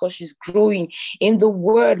 yes, because she's growing in the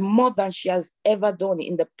word more than she has ever done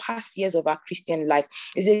in the past years of our Christian life.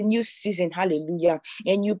 It's a new season, hallelujah,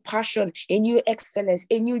 a new passion, a new excellence,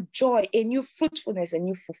 a new joy, a new fruitfulness, a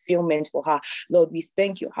new fulfillment for her. Lord, we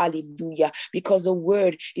thank you, hallelujah, because the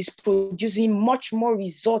word is producing much more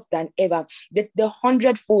results than ever. The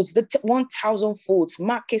 100-folds, the 1,000-folds.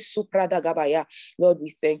 Lord,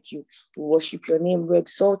 we thank you. We worship your name. We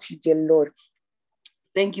exalt you, dear Lord.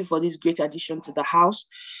 Thank you for this great addition to the house.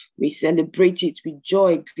 We celebrate it with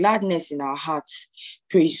joy, gladness in our hearts.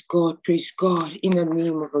 Praise God, in the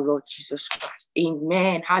name of the Lord Jesus Christ.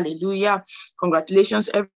 Amen. Hallelujah. Congratulations,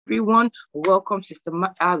 everyone. Welcome, Sister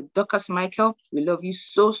Dorcas Michael. We love you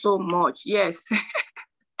so, so much. Yes.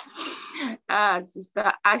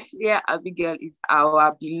 Sister Ashelia Abigail is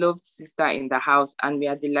our beloved sister in the house, and we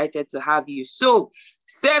are delighted to have you. So,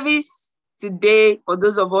 service today, for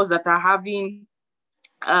those of us that are having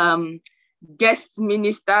guest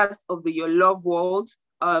ministers of the Your Love World,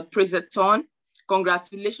 Praise-a-thon.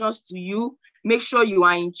 Congratulations to you. Make sure you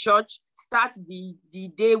are in church. Start the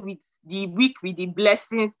day with the week with the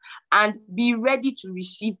blessings and be ready to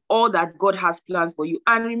receive all that God has planned for you.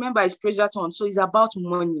 And remember, it's Praise-a-thon, so it's about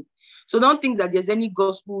money. So don't think that there's any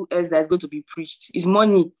gospel else that's going to be preached. It's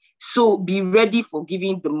money. So be ready for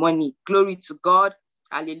giving the money. Glory to God.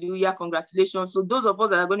 Hallelujah. Congratulations. So those of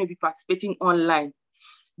us that are going to be participating online,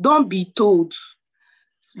 don't be told.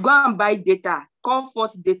 Go and buy data, call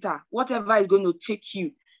forth data, whatever is going to take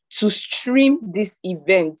you to stream this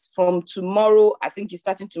event from tomorrow. I think it's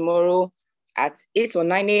starting tomorrow at 8 or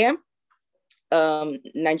 9 a.m.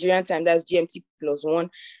 Nigerian time, that's GMT +1.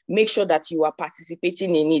 Make sure that you are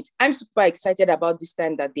participating in it. I'm super excited about this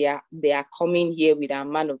time that they are coming here with our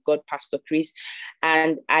man of God, Pastor Chris,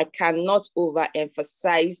 and I cannot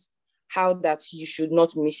overemphasize how that you should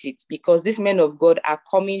not miss it, because these men of God are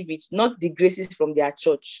coming with not the graces from their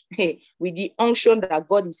church, with the unction that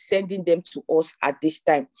God is sending them to us at this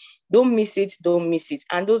time. Don't miss it, don't miss it.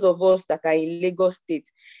 And those of us that are in Lagos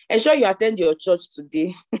State, ensure you attend your church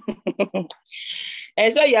today.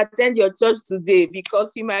 Ensure you attend your church today,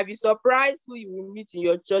 because you might be surprised who you will meet in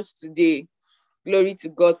your church today. Glory to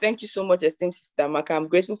God. Thank you so much, esteemed Sister Maka. I'm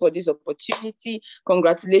grateful for this opportunity.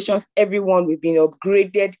 Congratulations, everyone. We've been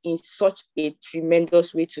upgraded in such a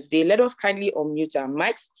tremendous way today. Let us kindly unmute our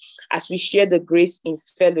mics as we share the grace in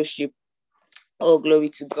fellowship. Oh, glory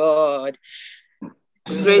to God.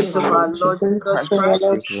 Grace of our Lord Jesus Jesus Christ,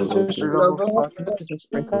 Christ, Jesus the Christ, love of God, the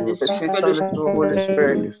the sweet fellowship of the Holy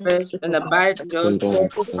Spirit, rest and abide with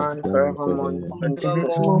us now and forevermore. In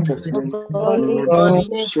Jesus' precious name. Surely,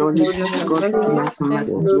 Surely goodness and God, mercy goodness and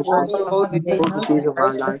mercy will will follow follow us all the days all of the our days of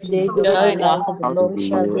our lives. life. We shall dwell in the house of the House of Lord the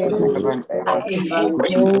Lord forever and ever. In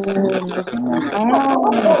Jesus' name. Amen.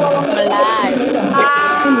 I'm alive.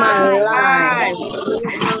 in my I'm life.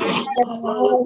 alive.